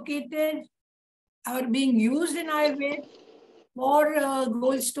advocated or being used in Ayurveda for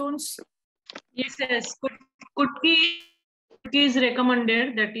gallstones? Yes. Kutki is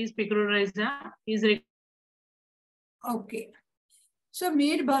recommended. That is picarosa is recommended. Okay. So,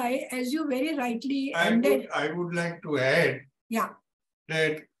 Mihir Bhai, as you very rightly ended, I would like to add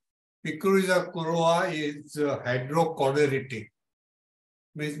that picarosa curua is hydrocoleritic.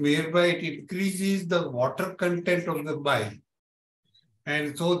 Means whereby it increases the water content of the bile.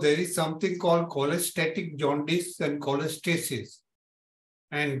 And so there is something called cholestatic jaundice and cholestasis.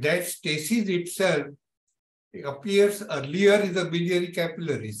 And that stasis itself appears earlier in the biliary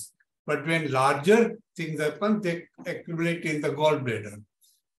capillaries. But when larger things happen, they accumulate in the gallbladder,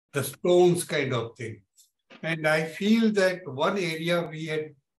 the stones kind of thing. And I feel that one area we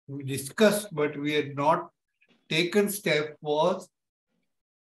had discussed, but we had not taken step was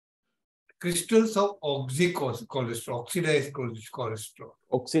crystals of oxycholesterol, oxidized cholesterol.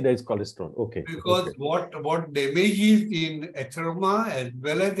 Oxidized cholesterol, okay. Because what damages in atheroma as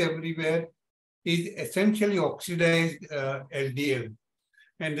well as everywhere is essentially oxidized LDL.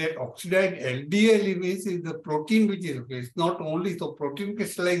 And that oxidized LDL is the protein which is, it's not only so protein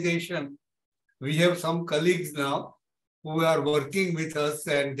crystallization. We have some colleagues now who are working with us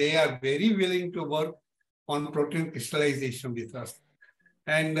and they are very willing to work on protein crystallization with us.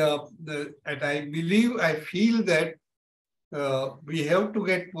 And I feel that we have to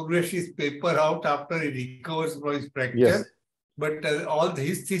get Purvesh's paper out after he recovers from his fracture. Yes. But all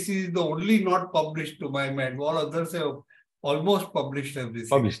his thesis is the only not published to my mind. All others have almost published everything.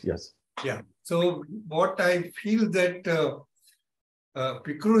 Published, yes. Yeah. So what I feel that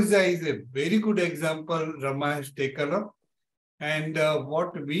picarosa is a very good example Rama has taken up. And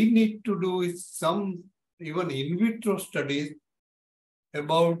what we need to do is some even in vitro studies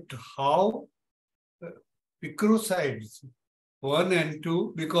about how picarosides 1 and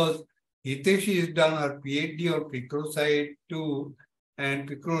 2, because Hiteshi has done her PhD on picroside 2 and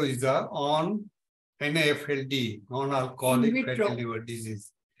picroiza on NAFLD, non-alcoholic fatty liver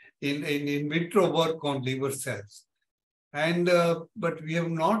disease, in vitro work on liver cells. And but we have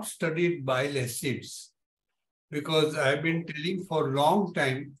not studied bile acids, because I've been telling for a long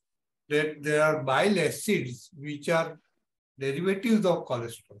time that there are bile acids which are derivatives of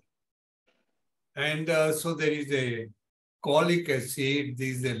cholesterol. And so there is a cholic acid, there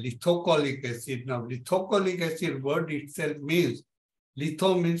is a lithocholic acid. Now, lithocholic acid word itself means,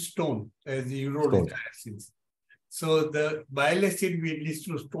 litho means stone, as the urolithoacids. So the bile acid which leads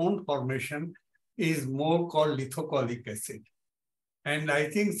to stone formation is more called lithocholic acid. And I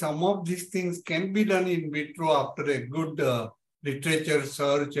think some of these things can be done in vitro after a good literature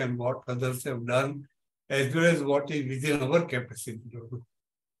search and what others have done, as well as what is within our capacity to do.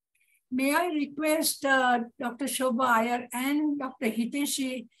 May I request Dr. Shobha Iyer and Dr.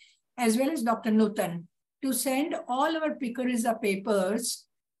 Hiteshi, as well as Dr. Nutan, to send all our picoriza papers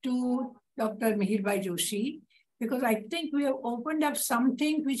to Dr. Mihir Joshi, because I think we have opened up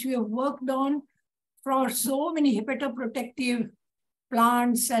something which we have worked on for so many hepatoprotective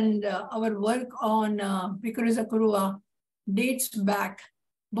plants, and our work on Picoriza curua dates back,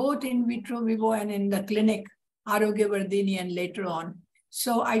 both in vitro, vivo, and in the clinic, Arogya Vardhini, and later on.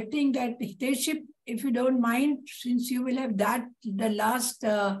 So I think that Hiteshi, if you don't mind, since you will have that, the last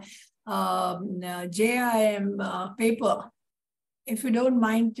JIM paper, if you don't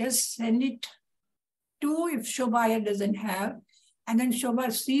mind, just send it to, if Shobha doesn't have, and then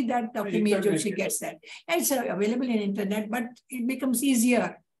Shobha see that Dr. Mihir Joshi gets that. It's available in internet, but it becomes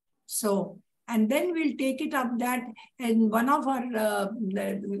easier. So, and then we'll take it up that in one of our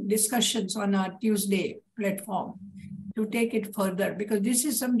discussions on our Tuesday platform, to take it further, because this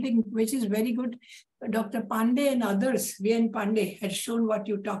is something which is very good. Dr. Pandey and others, VN Pandey, had shown what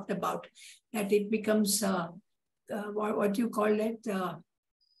you talked about, that it becomes what you call it,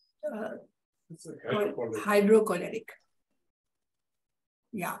 hydrocholeric.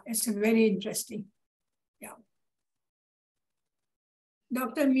 Yeah, it's very interesting. Yeah.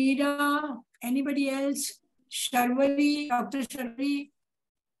 Dr. Meera, anybody else? Sharvari, Dr. Sharvari?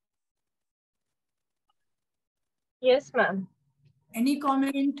 Yes, ma'am. Any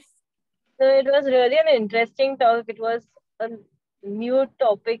comment? So it was really an interesting talk. It was a new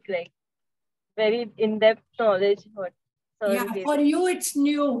topic, like very in-depth knowledge. Yeah, for you it's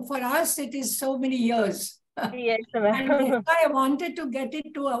new. For us, it is so many years. Yes, ma'am. And that's why I wanted to get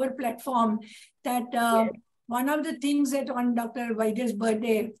it to our platform, that yes. One of the things that on Dr. Vaidya's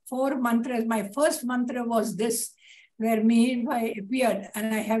birthday, 4 mantras, my first mantra was this, where Mihir Bhai appeared,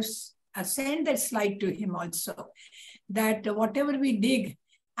 and I have sent that slide to him also, that whatever we dig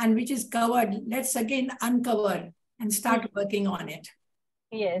and which is covered, let's again uncover and start working on it.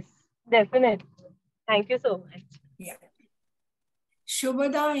 Yes, definitely. Thank you so much. Yeah.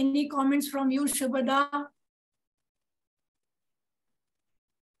 Shubhada, any comments from you, Shubhada?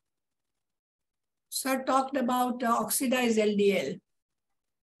 Sir talked about oxidized LDL.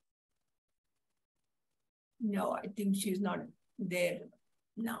 No, I think she's not there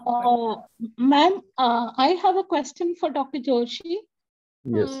now. Ma'am, I have a question for Dr. Joshi.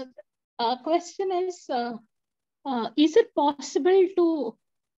 Yes. Question is it possible to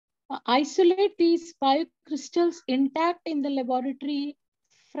isolate these biocrystals intact in the laboratory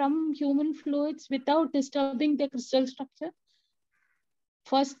from human fluids without disturbing the crystal structure?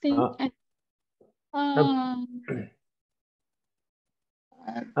 First thing.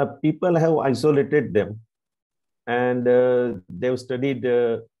 People have isolated them, and they've studied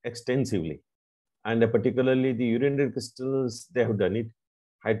extensively. And particularly the urinary crystals, they have done it.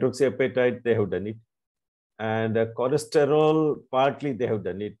 Hydroxyapatite, they have done it. And cholesterol, partly they have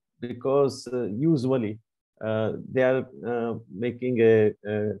done it, because usually they are making a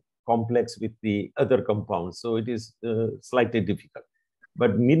complex with the other compounds. So it is slightly difficult.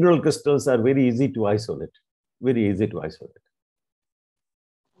 But mineral crystals are very easy to isolate, very easy to isolate.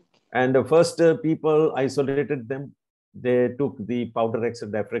 And the first people isolated them. They took the powder extra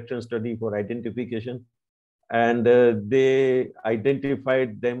diffraction study for identification, and they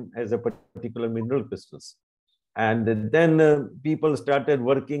identified them as a particular mineral crystals. And then people started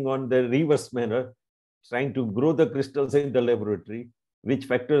working on the reverse manner, trying to grow the crystals in the laboratory, which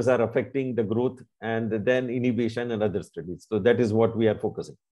factors are affecting the growth, and then inhibition and other studies. So that is what we are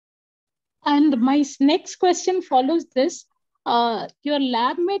focusing. And my next question follows this. Your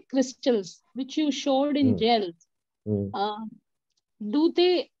lab-made crystals, which you showed in gels, do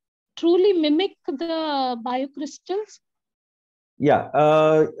they truly mimic the biocrystals? Yeah,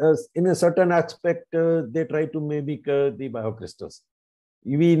 in a certain aspect, they try to mimic the biocrystals.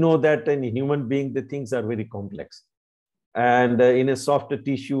 We know that in a human being, the things are very complex. And in a soft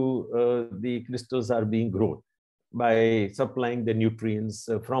tissue, the crystals are being grown by supplying the nutrients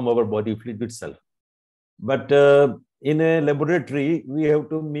from our body fluid itself. But in a laboratory, we have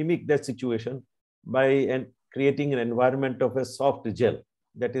to mimic that situation by creating an environment of a soft gel.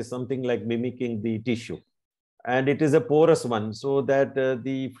 That is something like mimicking the tissue. And it is a porous one, so that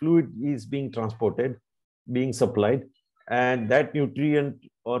the fluid is being transported, being supplied, and that nutrient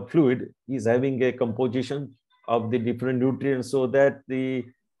or fluid is having a composition of the different nutrients, so that the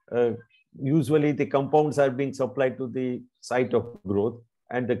usually the compounds are being supplied to the site of growth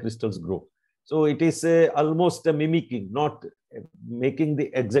and the crystals grow. So it is almost a mimicking, not making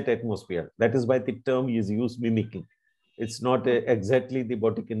the exact atmosphere. That is why the term is used, mimicking. It's not exactly the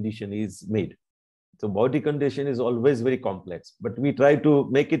body condition is made. So body condition is always very complex, but we try to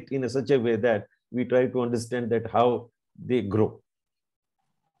make it in such a way that we try to understand that how they grow.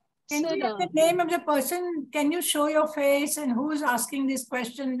 Can we have the name of the person? Can you show your face and who's asking this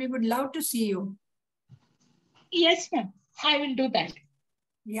question? We would love to see you. Yes, ma'am. I will do that.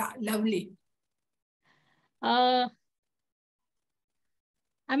 Yeah, lovely. Am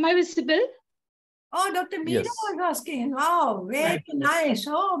I visible? Oh, Dr. Mihir was asking. Wow, very nice.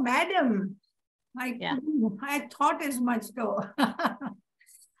 Oh, madam. I thought as much though.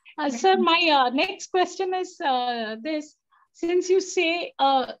 Sir, my next question is this. Since you say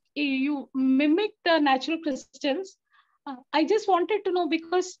you mimic the natural crystals, I just wanted to know,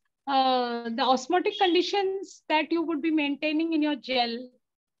 because the osmotic conditions that you would be maintaining in your gel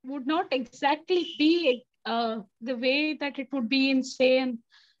would not exactly be the way that it would be in, say,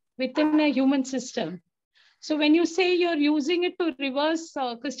 within a human system. So when you say you're using it to reverse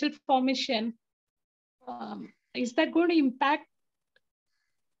crystal formation, is that going to impact?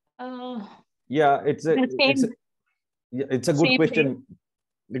 Yeah, it's a good question.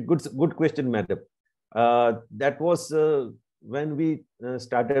 Good question, madam. That was when we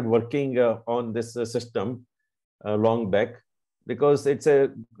started working on this system long back, because it's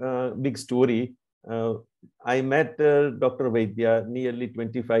a big story. I met Dr. Vaidya nearly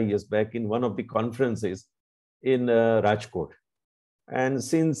 25 years back in one of the conferences in Rajkot. And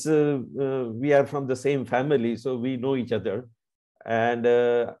since we are from the same family, so we know each other. And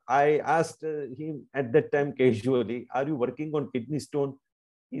I asked him at that time casually, are you working on kidney stone?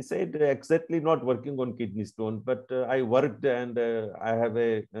 He said, exactly not working on kidney stone, but I worked and I have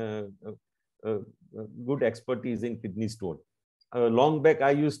a good expertise in kidney stone. Long back,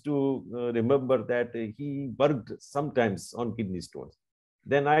 I used to remember that he worked sometimes on kidney stones.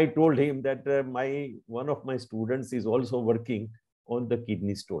 Then I told him that one of my students is also working on the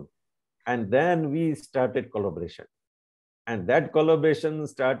kidney stone. And then we started collaboration. And that collaboration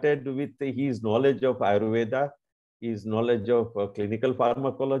started with his knowledge of Ayurveda, his knowledge of clinical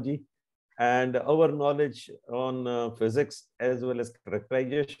pharmacology, and our knowledge on physics, as well as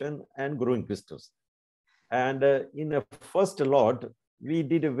characterization and growing crystals. And in a first lot, we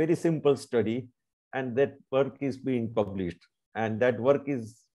did a very simple study, and that work is being published. And that work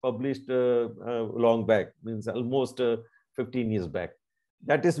is published long back, means almost 15 years back.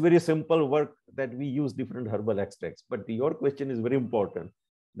 That is very simple work that we use different herbal extracts. But your question is very important,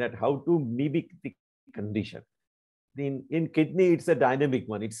 that how to mimic the condition. In kidney, it's a dynamic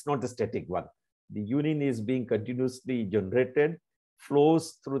one. It's not a static one. The urine is being continuously generated,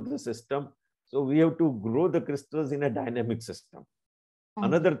 flows through the system. So we have to grow the crystals in a dynamic system.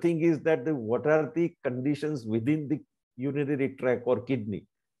 Another thing is that what are the conditions within the urinary tract or kidney?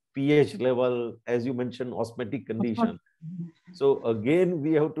 pH level, as you mentioned, osmotic condition. So again,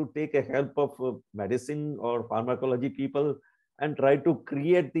 we have to take a help of medicine or pharmacology people and try to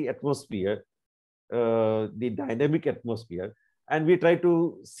create the atmosphere, the dynamic atmosphere. And we try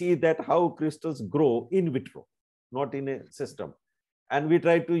to see that how crystals grow in vitro, not in a system. And we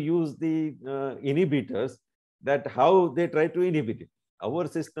try to use the inhibitors, that how they try to inhibit it. Our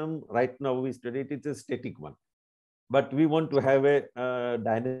system right now, we study it, it's a static one. But we want to have a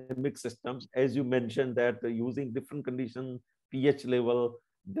dynamic system, as you mentioned, that using different conditions, pH level,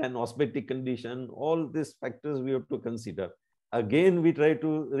 then osmotic condition, all these factors we have to consider. Again, we try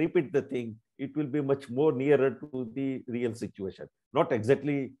to repeat the thing. It will be much more nearer to the real situation. Not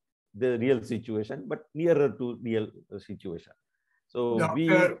exactly the real situation, but nearer to real situation. So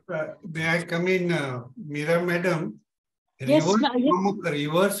Doctor, may I come in, Meera madam? Yes,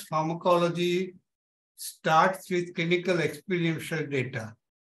 reverse pharmacology starts with clinical experiential data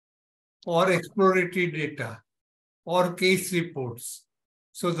or exploratory data or case reports.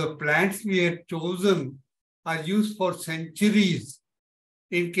 So the plants we have chosen are used for centuries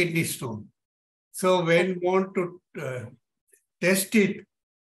in kidney stone. So when we want to test it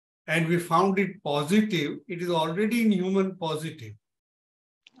and we found it positive, it is already in human positive.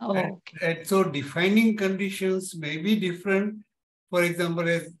 Oh, And so defining conditions may be different. For example,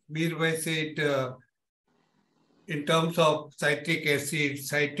 as Mihir said, in terms of citric acid,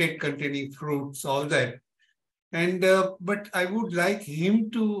 citrate containing fruits, all that. And but I would like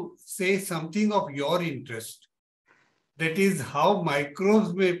him to say something of your interest. That is how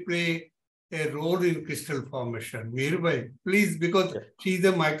microbes may play a role in crystal formation. Mihir, please, because she's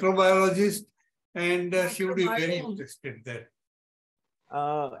a microbiologist and she would be very interested there.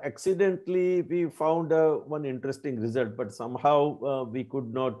 Accidentally, we found one interesting result, but somehow we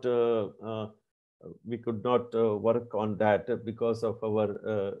could not work on that because of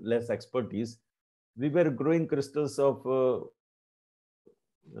our less expertise. We were growing crystals of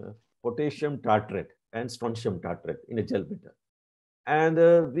potassium tartrate and strontium tartrate in a gel beater.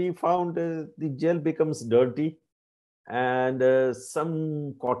 And we found the gel becomes dirty and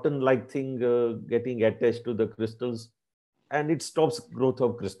some cotton-like thing getting attached to the crystals, and it stops growth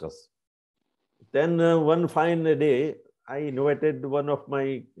of crystals. Then one fine day, I invited one of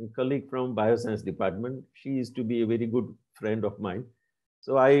my colleague from bioscience department. She used to be a very good friend of mine.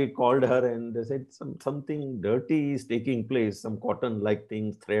 So I called her and said something dirty is taking place, some cotton-like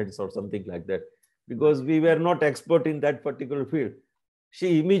things, threads or something like that, because we were not expert in that particular field.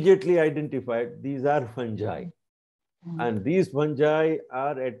 She immediately identified these are fungi. And these fungi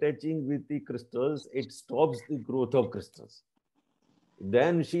are attaching with the crystals. It stops the growth of crystals.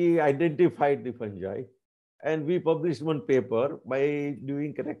 Then she identified the fungi, and we published one paper by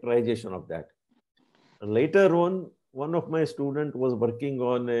doing characterization of that. Later on, one of my students was working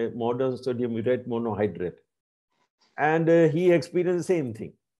on a modern sodium urate monohydrate, and he experienced the same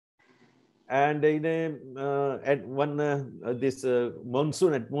thing. And in this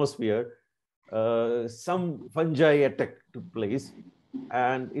monsoon atmosphere, some fungi attack took place,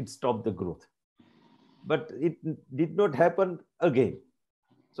 and it stopped the growth. But it did not happen again.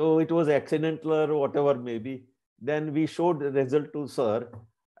 So it was accidental or whatever maybe. Then we showed the result to sir,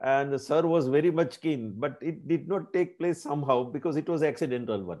 and the sir was very much keen, but it did not take place somehow because it was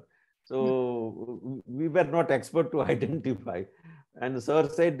accidental one. So we were not expert to identify. And sir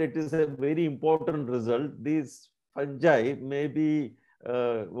said that is a very important result. These fungi may be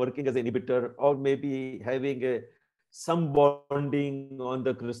working as an inhibitor or maybe having some bonding on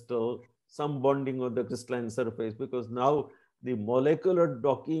the crystal, some bonding on the crystalline surface, because now the molecular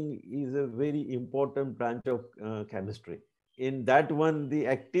docking is a very important branch of chemistry. In that one, the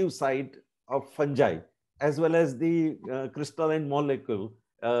active site of fungi as well as the crystalline molecule,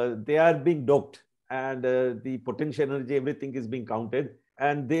 they are being docked, and the potential energy, everything is being counted,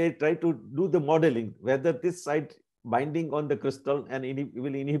 and they try to do the modeling whether this site binding on the crystal and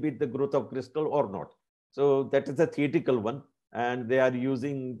will inhibit the growth of crystal or not. So that is a theoretical one, and they are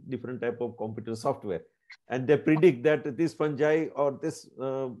using different type of computer software, and they predict that this fungi or this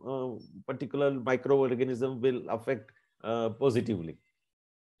particular microorganism will affect positively.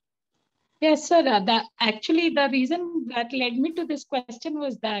 Yes, sir. Actually, the reason that led me to this question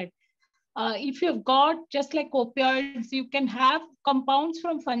was that if you've got, just like opioids, you can have compounds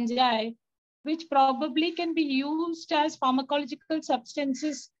from fungi, which probably can be used as pharmacological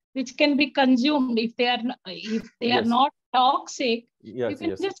substances, which can be consumed if they are not toxic. Yes, you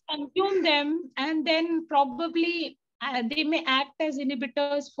can just consume them, and then probably they may act as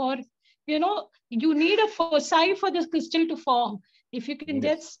inhibitors for, you need a foci for the crystal to form. If you can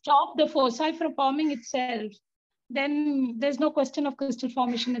just stop the foci from forming itself, then there's no question of crystal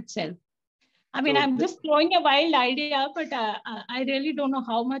formation itself. I mean, I'm just throwing a wild idea, but I really don't know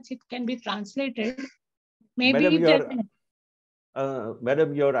how much it can be translated. Maybe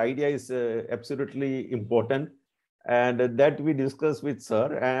Madam, your idea is absolutely important, and that we discussed with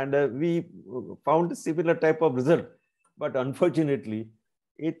sir, and we found a similar type of result, but unfortunately,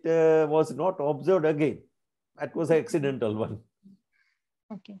 it was not observed again. That was an accidental one.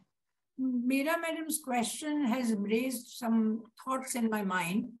 Okay. Meera Madam's question has raised some thoughts in my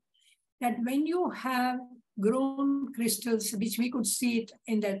mind, that when you have grown crystals, which we could see it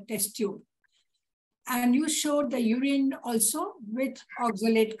in the test tube, and you showed the urine also with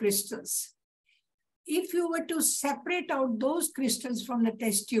oxalate crystals. If you were to separate out those crystals from the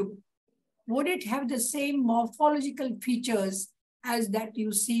test tube, would it have the same morphological features as that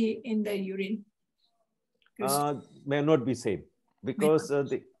you see in the urine? May not be same, because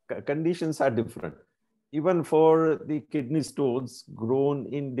the conditions are different. Even for the kidney stones grown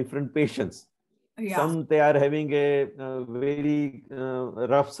in different patients, some they are having a very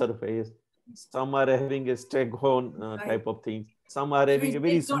rough surface. Some are having a staghorn type of things. Some are having a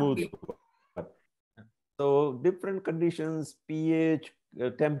very smooth one. So different conditions, pH,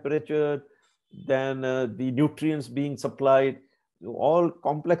 temperature, then the nutrients being supplied, all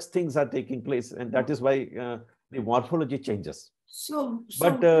complex things are taking place, and that is why the morphology changes. So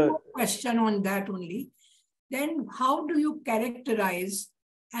But one more question on that only. Then how do you characterize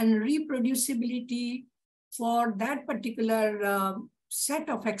and reproducibility for that particular set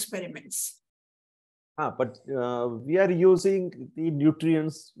of experiments? But we are using the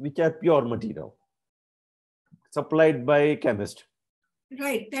nutrients which are pure material supplied by chemist.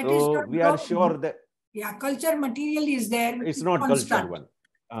 Right. That so is not we are sure that culture material is there. It's not constant. culture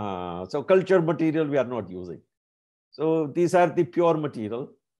one. So culture material we are not using. So these are the pure material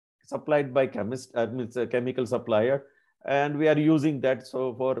supplied by chemist, means a chemical supplier, and we are using that.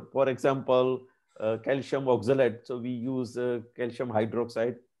 So for example, calcium oxalate. So we use calcium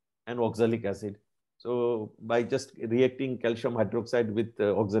hydroxide and oxalic acid. So by just reacting calcium hydroxide with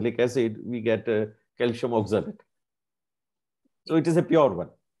oxalic acid, we get calcium oxalate. So it is a pure one.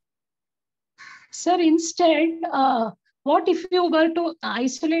 Sir, instead, what if you were to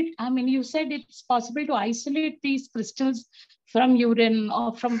isolate? I mean, you said it's possible to isolate these crystals from urine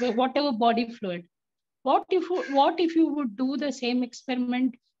or from whatever body fluid. What if you would do the same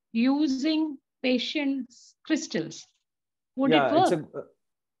experiment using patients' crystals? Would it work?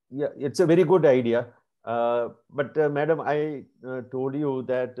 It's a very good idea. But madam, I told you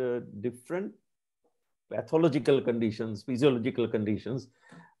that different pathological conditions, physiological conditions,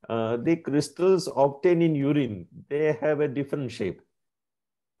 the crystals obtained in urine, they have a different shape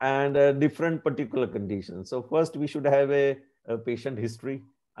and different particular conditions. So first we should have a patient history,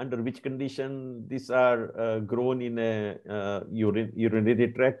 under which condition these are grown in a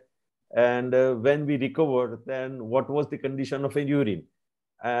urinary tract. And when we recover, then what was the condition of a urine?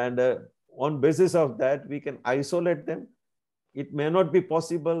 And on basis of that, we can isolate them. It may not be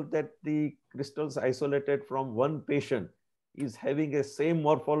possible that the crystals isolated from one patient is having a same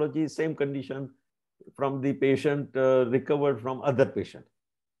morphology, same condition from the patient recovered from other patient.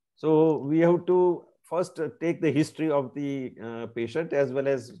 So we have to first take the history of the patient as well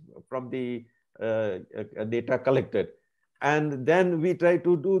as from the data collected. And then we try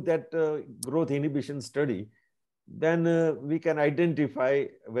to do that growth inhibition study. Then we can identify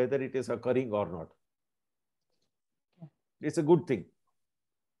whether it is occurring or not. It's a good thing.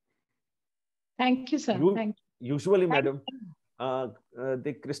 Thank you, sir. Thank you. Usually, madam,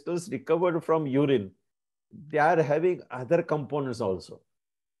 the crystals recovered from urine, they are having other components also.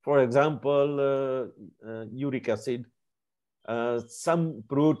 For example, uric acid, some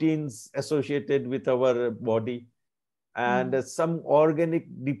proteins associated with our body, and some organic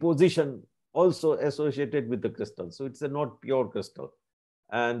deposition also associated with the crystal. So it's a not pure crystal.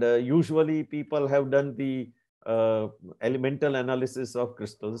 And usually people have done the elemental analysis of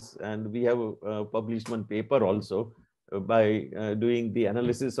crystals, and we have published one paper also by doing the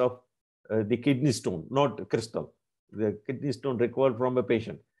analysis of the kidney stone, not crystal, the kidney stone recovered from a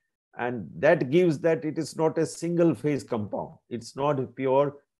patient. And that gives that it is not a single phase compound. It's not a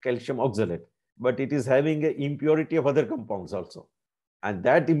pure calcium oxalate, but it is having an impurity of other compounds also. And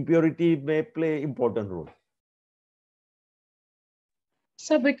that impurity may play important role.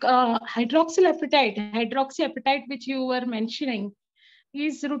 So hydroxyapatite, which you were mentioning,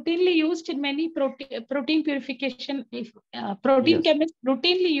 is routinely used in many protein purification. Protein chemists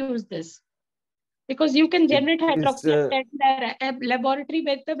routinely use this because you can generate hydroxyapatite in a laboratory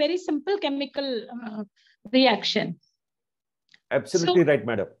with a very simple chemical reaction. Absolutely right,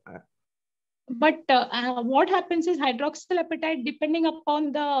 madam. But what happens is hydroxyapatite, depending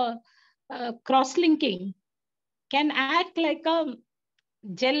upon the cross-linking, can act like a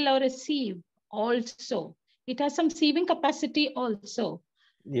gel or a sieve also. It has some sieving capacity also.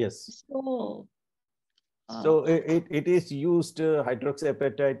 Yes. So it is used,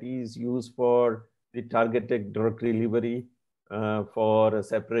 hydroxyapatite is used for the targeted drug delivery, for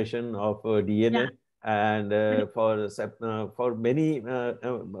separation of DNA, and for many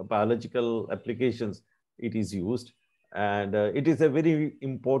biological applications it is used. And it is a very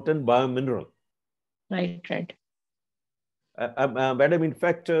important biomineral. Right. Madam, in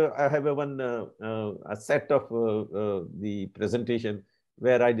fact, I have a set of the presentation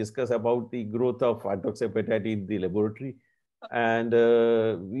where I discuss about the growth of hydroxyapatite in the laboratory. And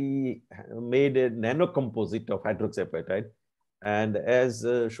we made a nanocomposite of hydroxyapatite. And as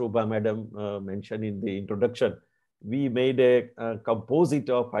Shobha madam mentioned in the introduction, we made a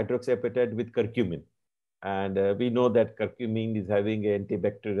composite of hydroxyapatite with curcumin. And we know that curcumin is having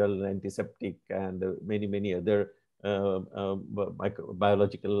antibacterial, antiseptic, and many other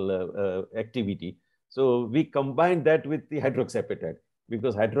biological activity. So we combine that with the hydroxyapatite,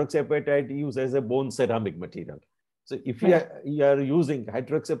 because hydroxyapatite used as a bone ceramic material. So if you are using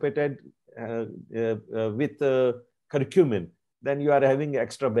hydroxyapatite with curcumin, then you are having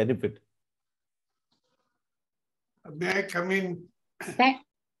extra benefit. May I come in?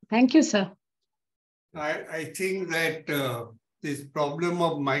 Thank you, sir. I think that this problem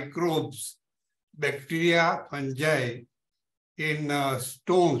of microbes, bacteria, fungi in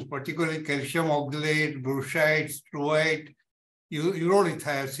stones, particularly calcium oxalate, brucite, struite,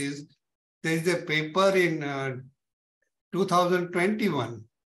 urolithiasis, there is a paper in 2021.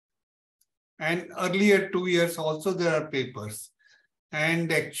 And earlier 2 years also there are papers.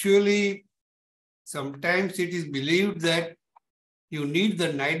 And actually, sometimes it is believed that you need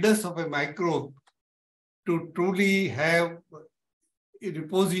the nidus of a microbe to truly have a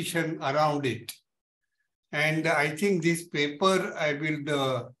reposition around it. And I think this paper I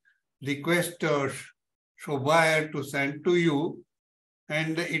will request Shobhaya to send to you.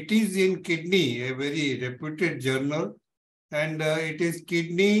 And it is in Kidney, a very reputed journal. And it is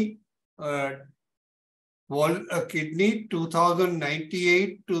Kidney, Kidney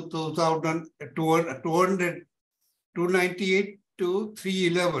 2098 to 298 to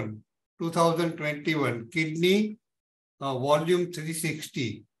 311, 2021, Kidney, volume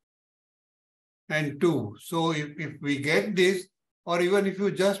 360 and 2. So if we get this, or even if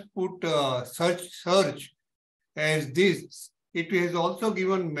you just put search as this, it has also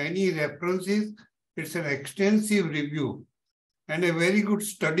given many references. It's an extensive review and a very good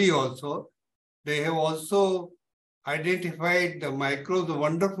study also. They have also identified the microbes, the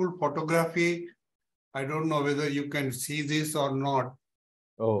wonderful photography. I don't know whether you can see this or not.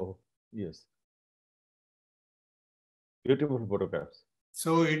 Oh, yes. Beautiful photographs.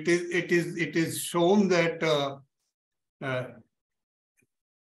 So it is shown that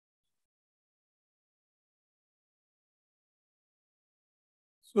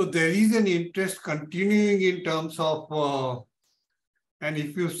so there is an interest continuing in terms of and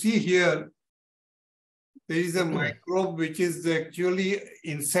if you see here, there is a microbe which is actually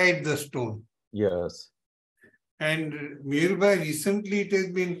inside the stone. Yes. And nearby recently it has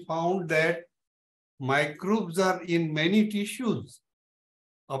been found that microbes are in many tissues.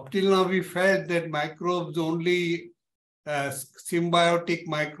 Up till now we felt that microbes only symbiotic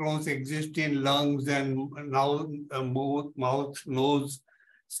microbes exist in lungs and now mouth, nose,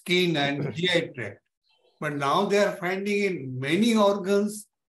 skin and GI tract. But now they are finding in many organs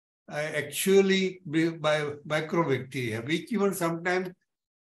actually by microbacteria, which even sometimes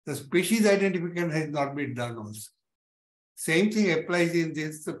the species identification has not been done also. Same thing applies in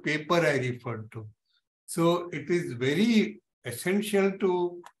this paper I referred to. So it is very essential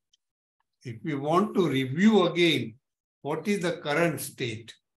to, if we want to review again, what is the current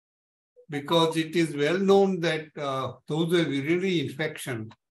state? Because it is well known that those with urinary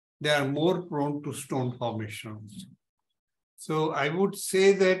infection, they are more prone to stone formations. So I would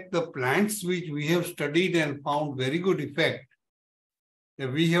say that the plants which we have studied and found very good effect,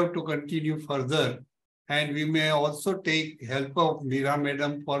 we have to continue further. And we may also take help of Meera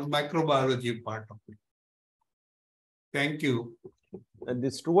Madam for microbiology part of it. Thank you. And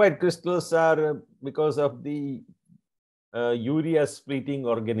these two white crystals are because of the urea splitting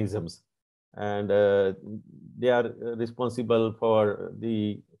organisms, and they are responsible for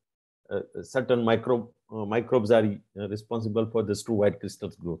the certain microbes are responsible for the true white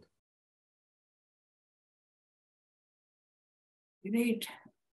crystals growth. Great.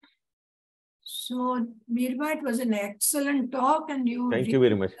 So, Mirba, it was an excellent talk, and you Thank you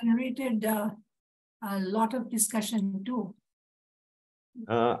very much. Generated a lot of discussion too.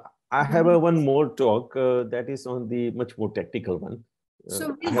 I have one more talk that is on the much more technical one.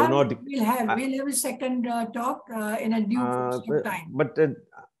 So we'll have a second talk in a due time. But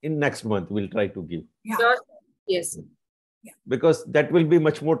in next month, we'll try to give. Yeah. Yes. Yeah. Because that will be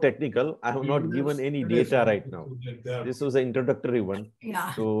much more technical. I have not given any data right now. This was an introductory one.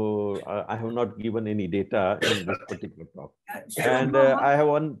 Yeah. So I have not given any data in this particular talk. So And I have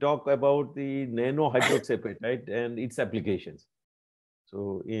one talk about the nanohydroxyapatite and its applications.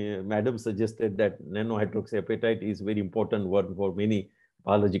 So Madam suggested that nanohydroxyapatite is very important one for many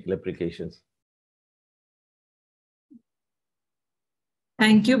biological applications.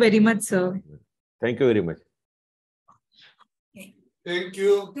 Thank you very much, sir. Thank you very much. Thank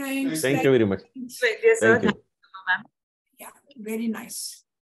you. Thanks. Thank you very much. Thank you. Yeah, very nice.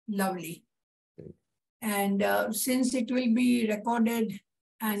 Lovely. And since it will be recorded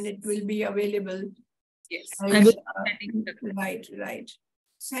and it will be available. Yes. Right.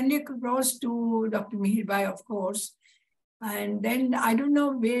 send it across to Dr. Mihir Bhai, of course. And then I don't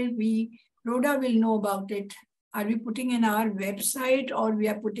know where Rhoda will know about it. Are we putting in our website or we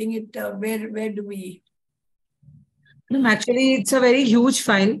are putting it, where do we? No, actually, it's a very huge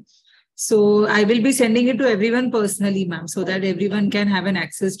file. So I will be sending it to everyone personally, ma'am, so that everyone can have an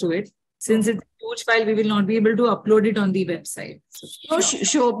access to it. Since it's a huge file, we will not be able to upload it on the website. So,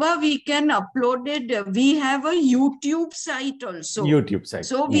 Shobha, we can upload it. We have a YouTube site also. YouTube site.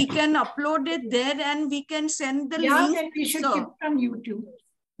 So we can upload it there and we can send the link. Then we should keep it on YouTube.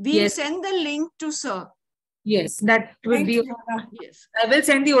 We'll send the link to sir. Yes, that would be. Yes. I will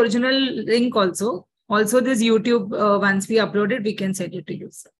send the original link also. Also, this YouTube, once we upload it, we can send it to you,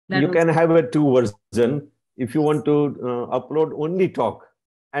 sir. You can have a 2 version. If you want to upload only talk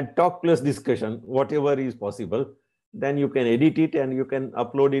and talk plus discussion, whatever is possible, then you can edit it and you can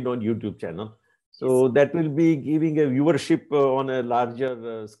upload it on YouTube channel. So that will be giving a viewership on a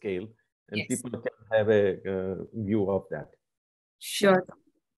larger scale, and people can have a view of that. Sure.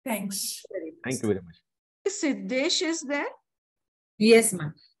 Thanks. Thank you very much. Siddesh is there? Yes,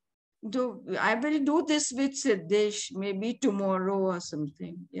 ma'am. I will do this with Siddesh maybe tomorrow or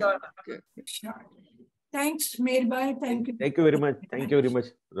something. Yeah. Okay. Sure. Thanks, Mihir Bhai. Thank you. Thank you very much. Thank you very much,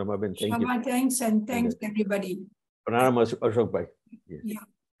 Ramaben. Thank you. Shama, thanks, and thanks everybody. Pranam, Ashok Bhai. Yes. Yeah,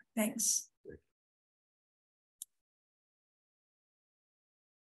 thanks.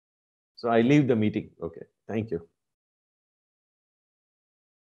 So I leave the meeting. Okay. Thank you.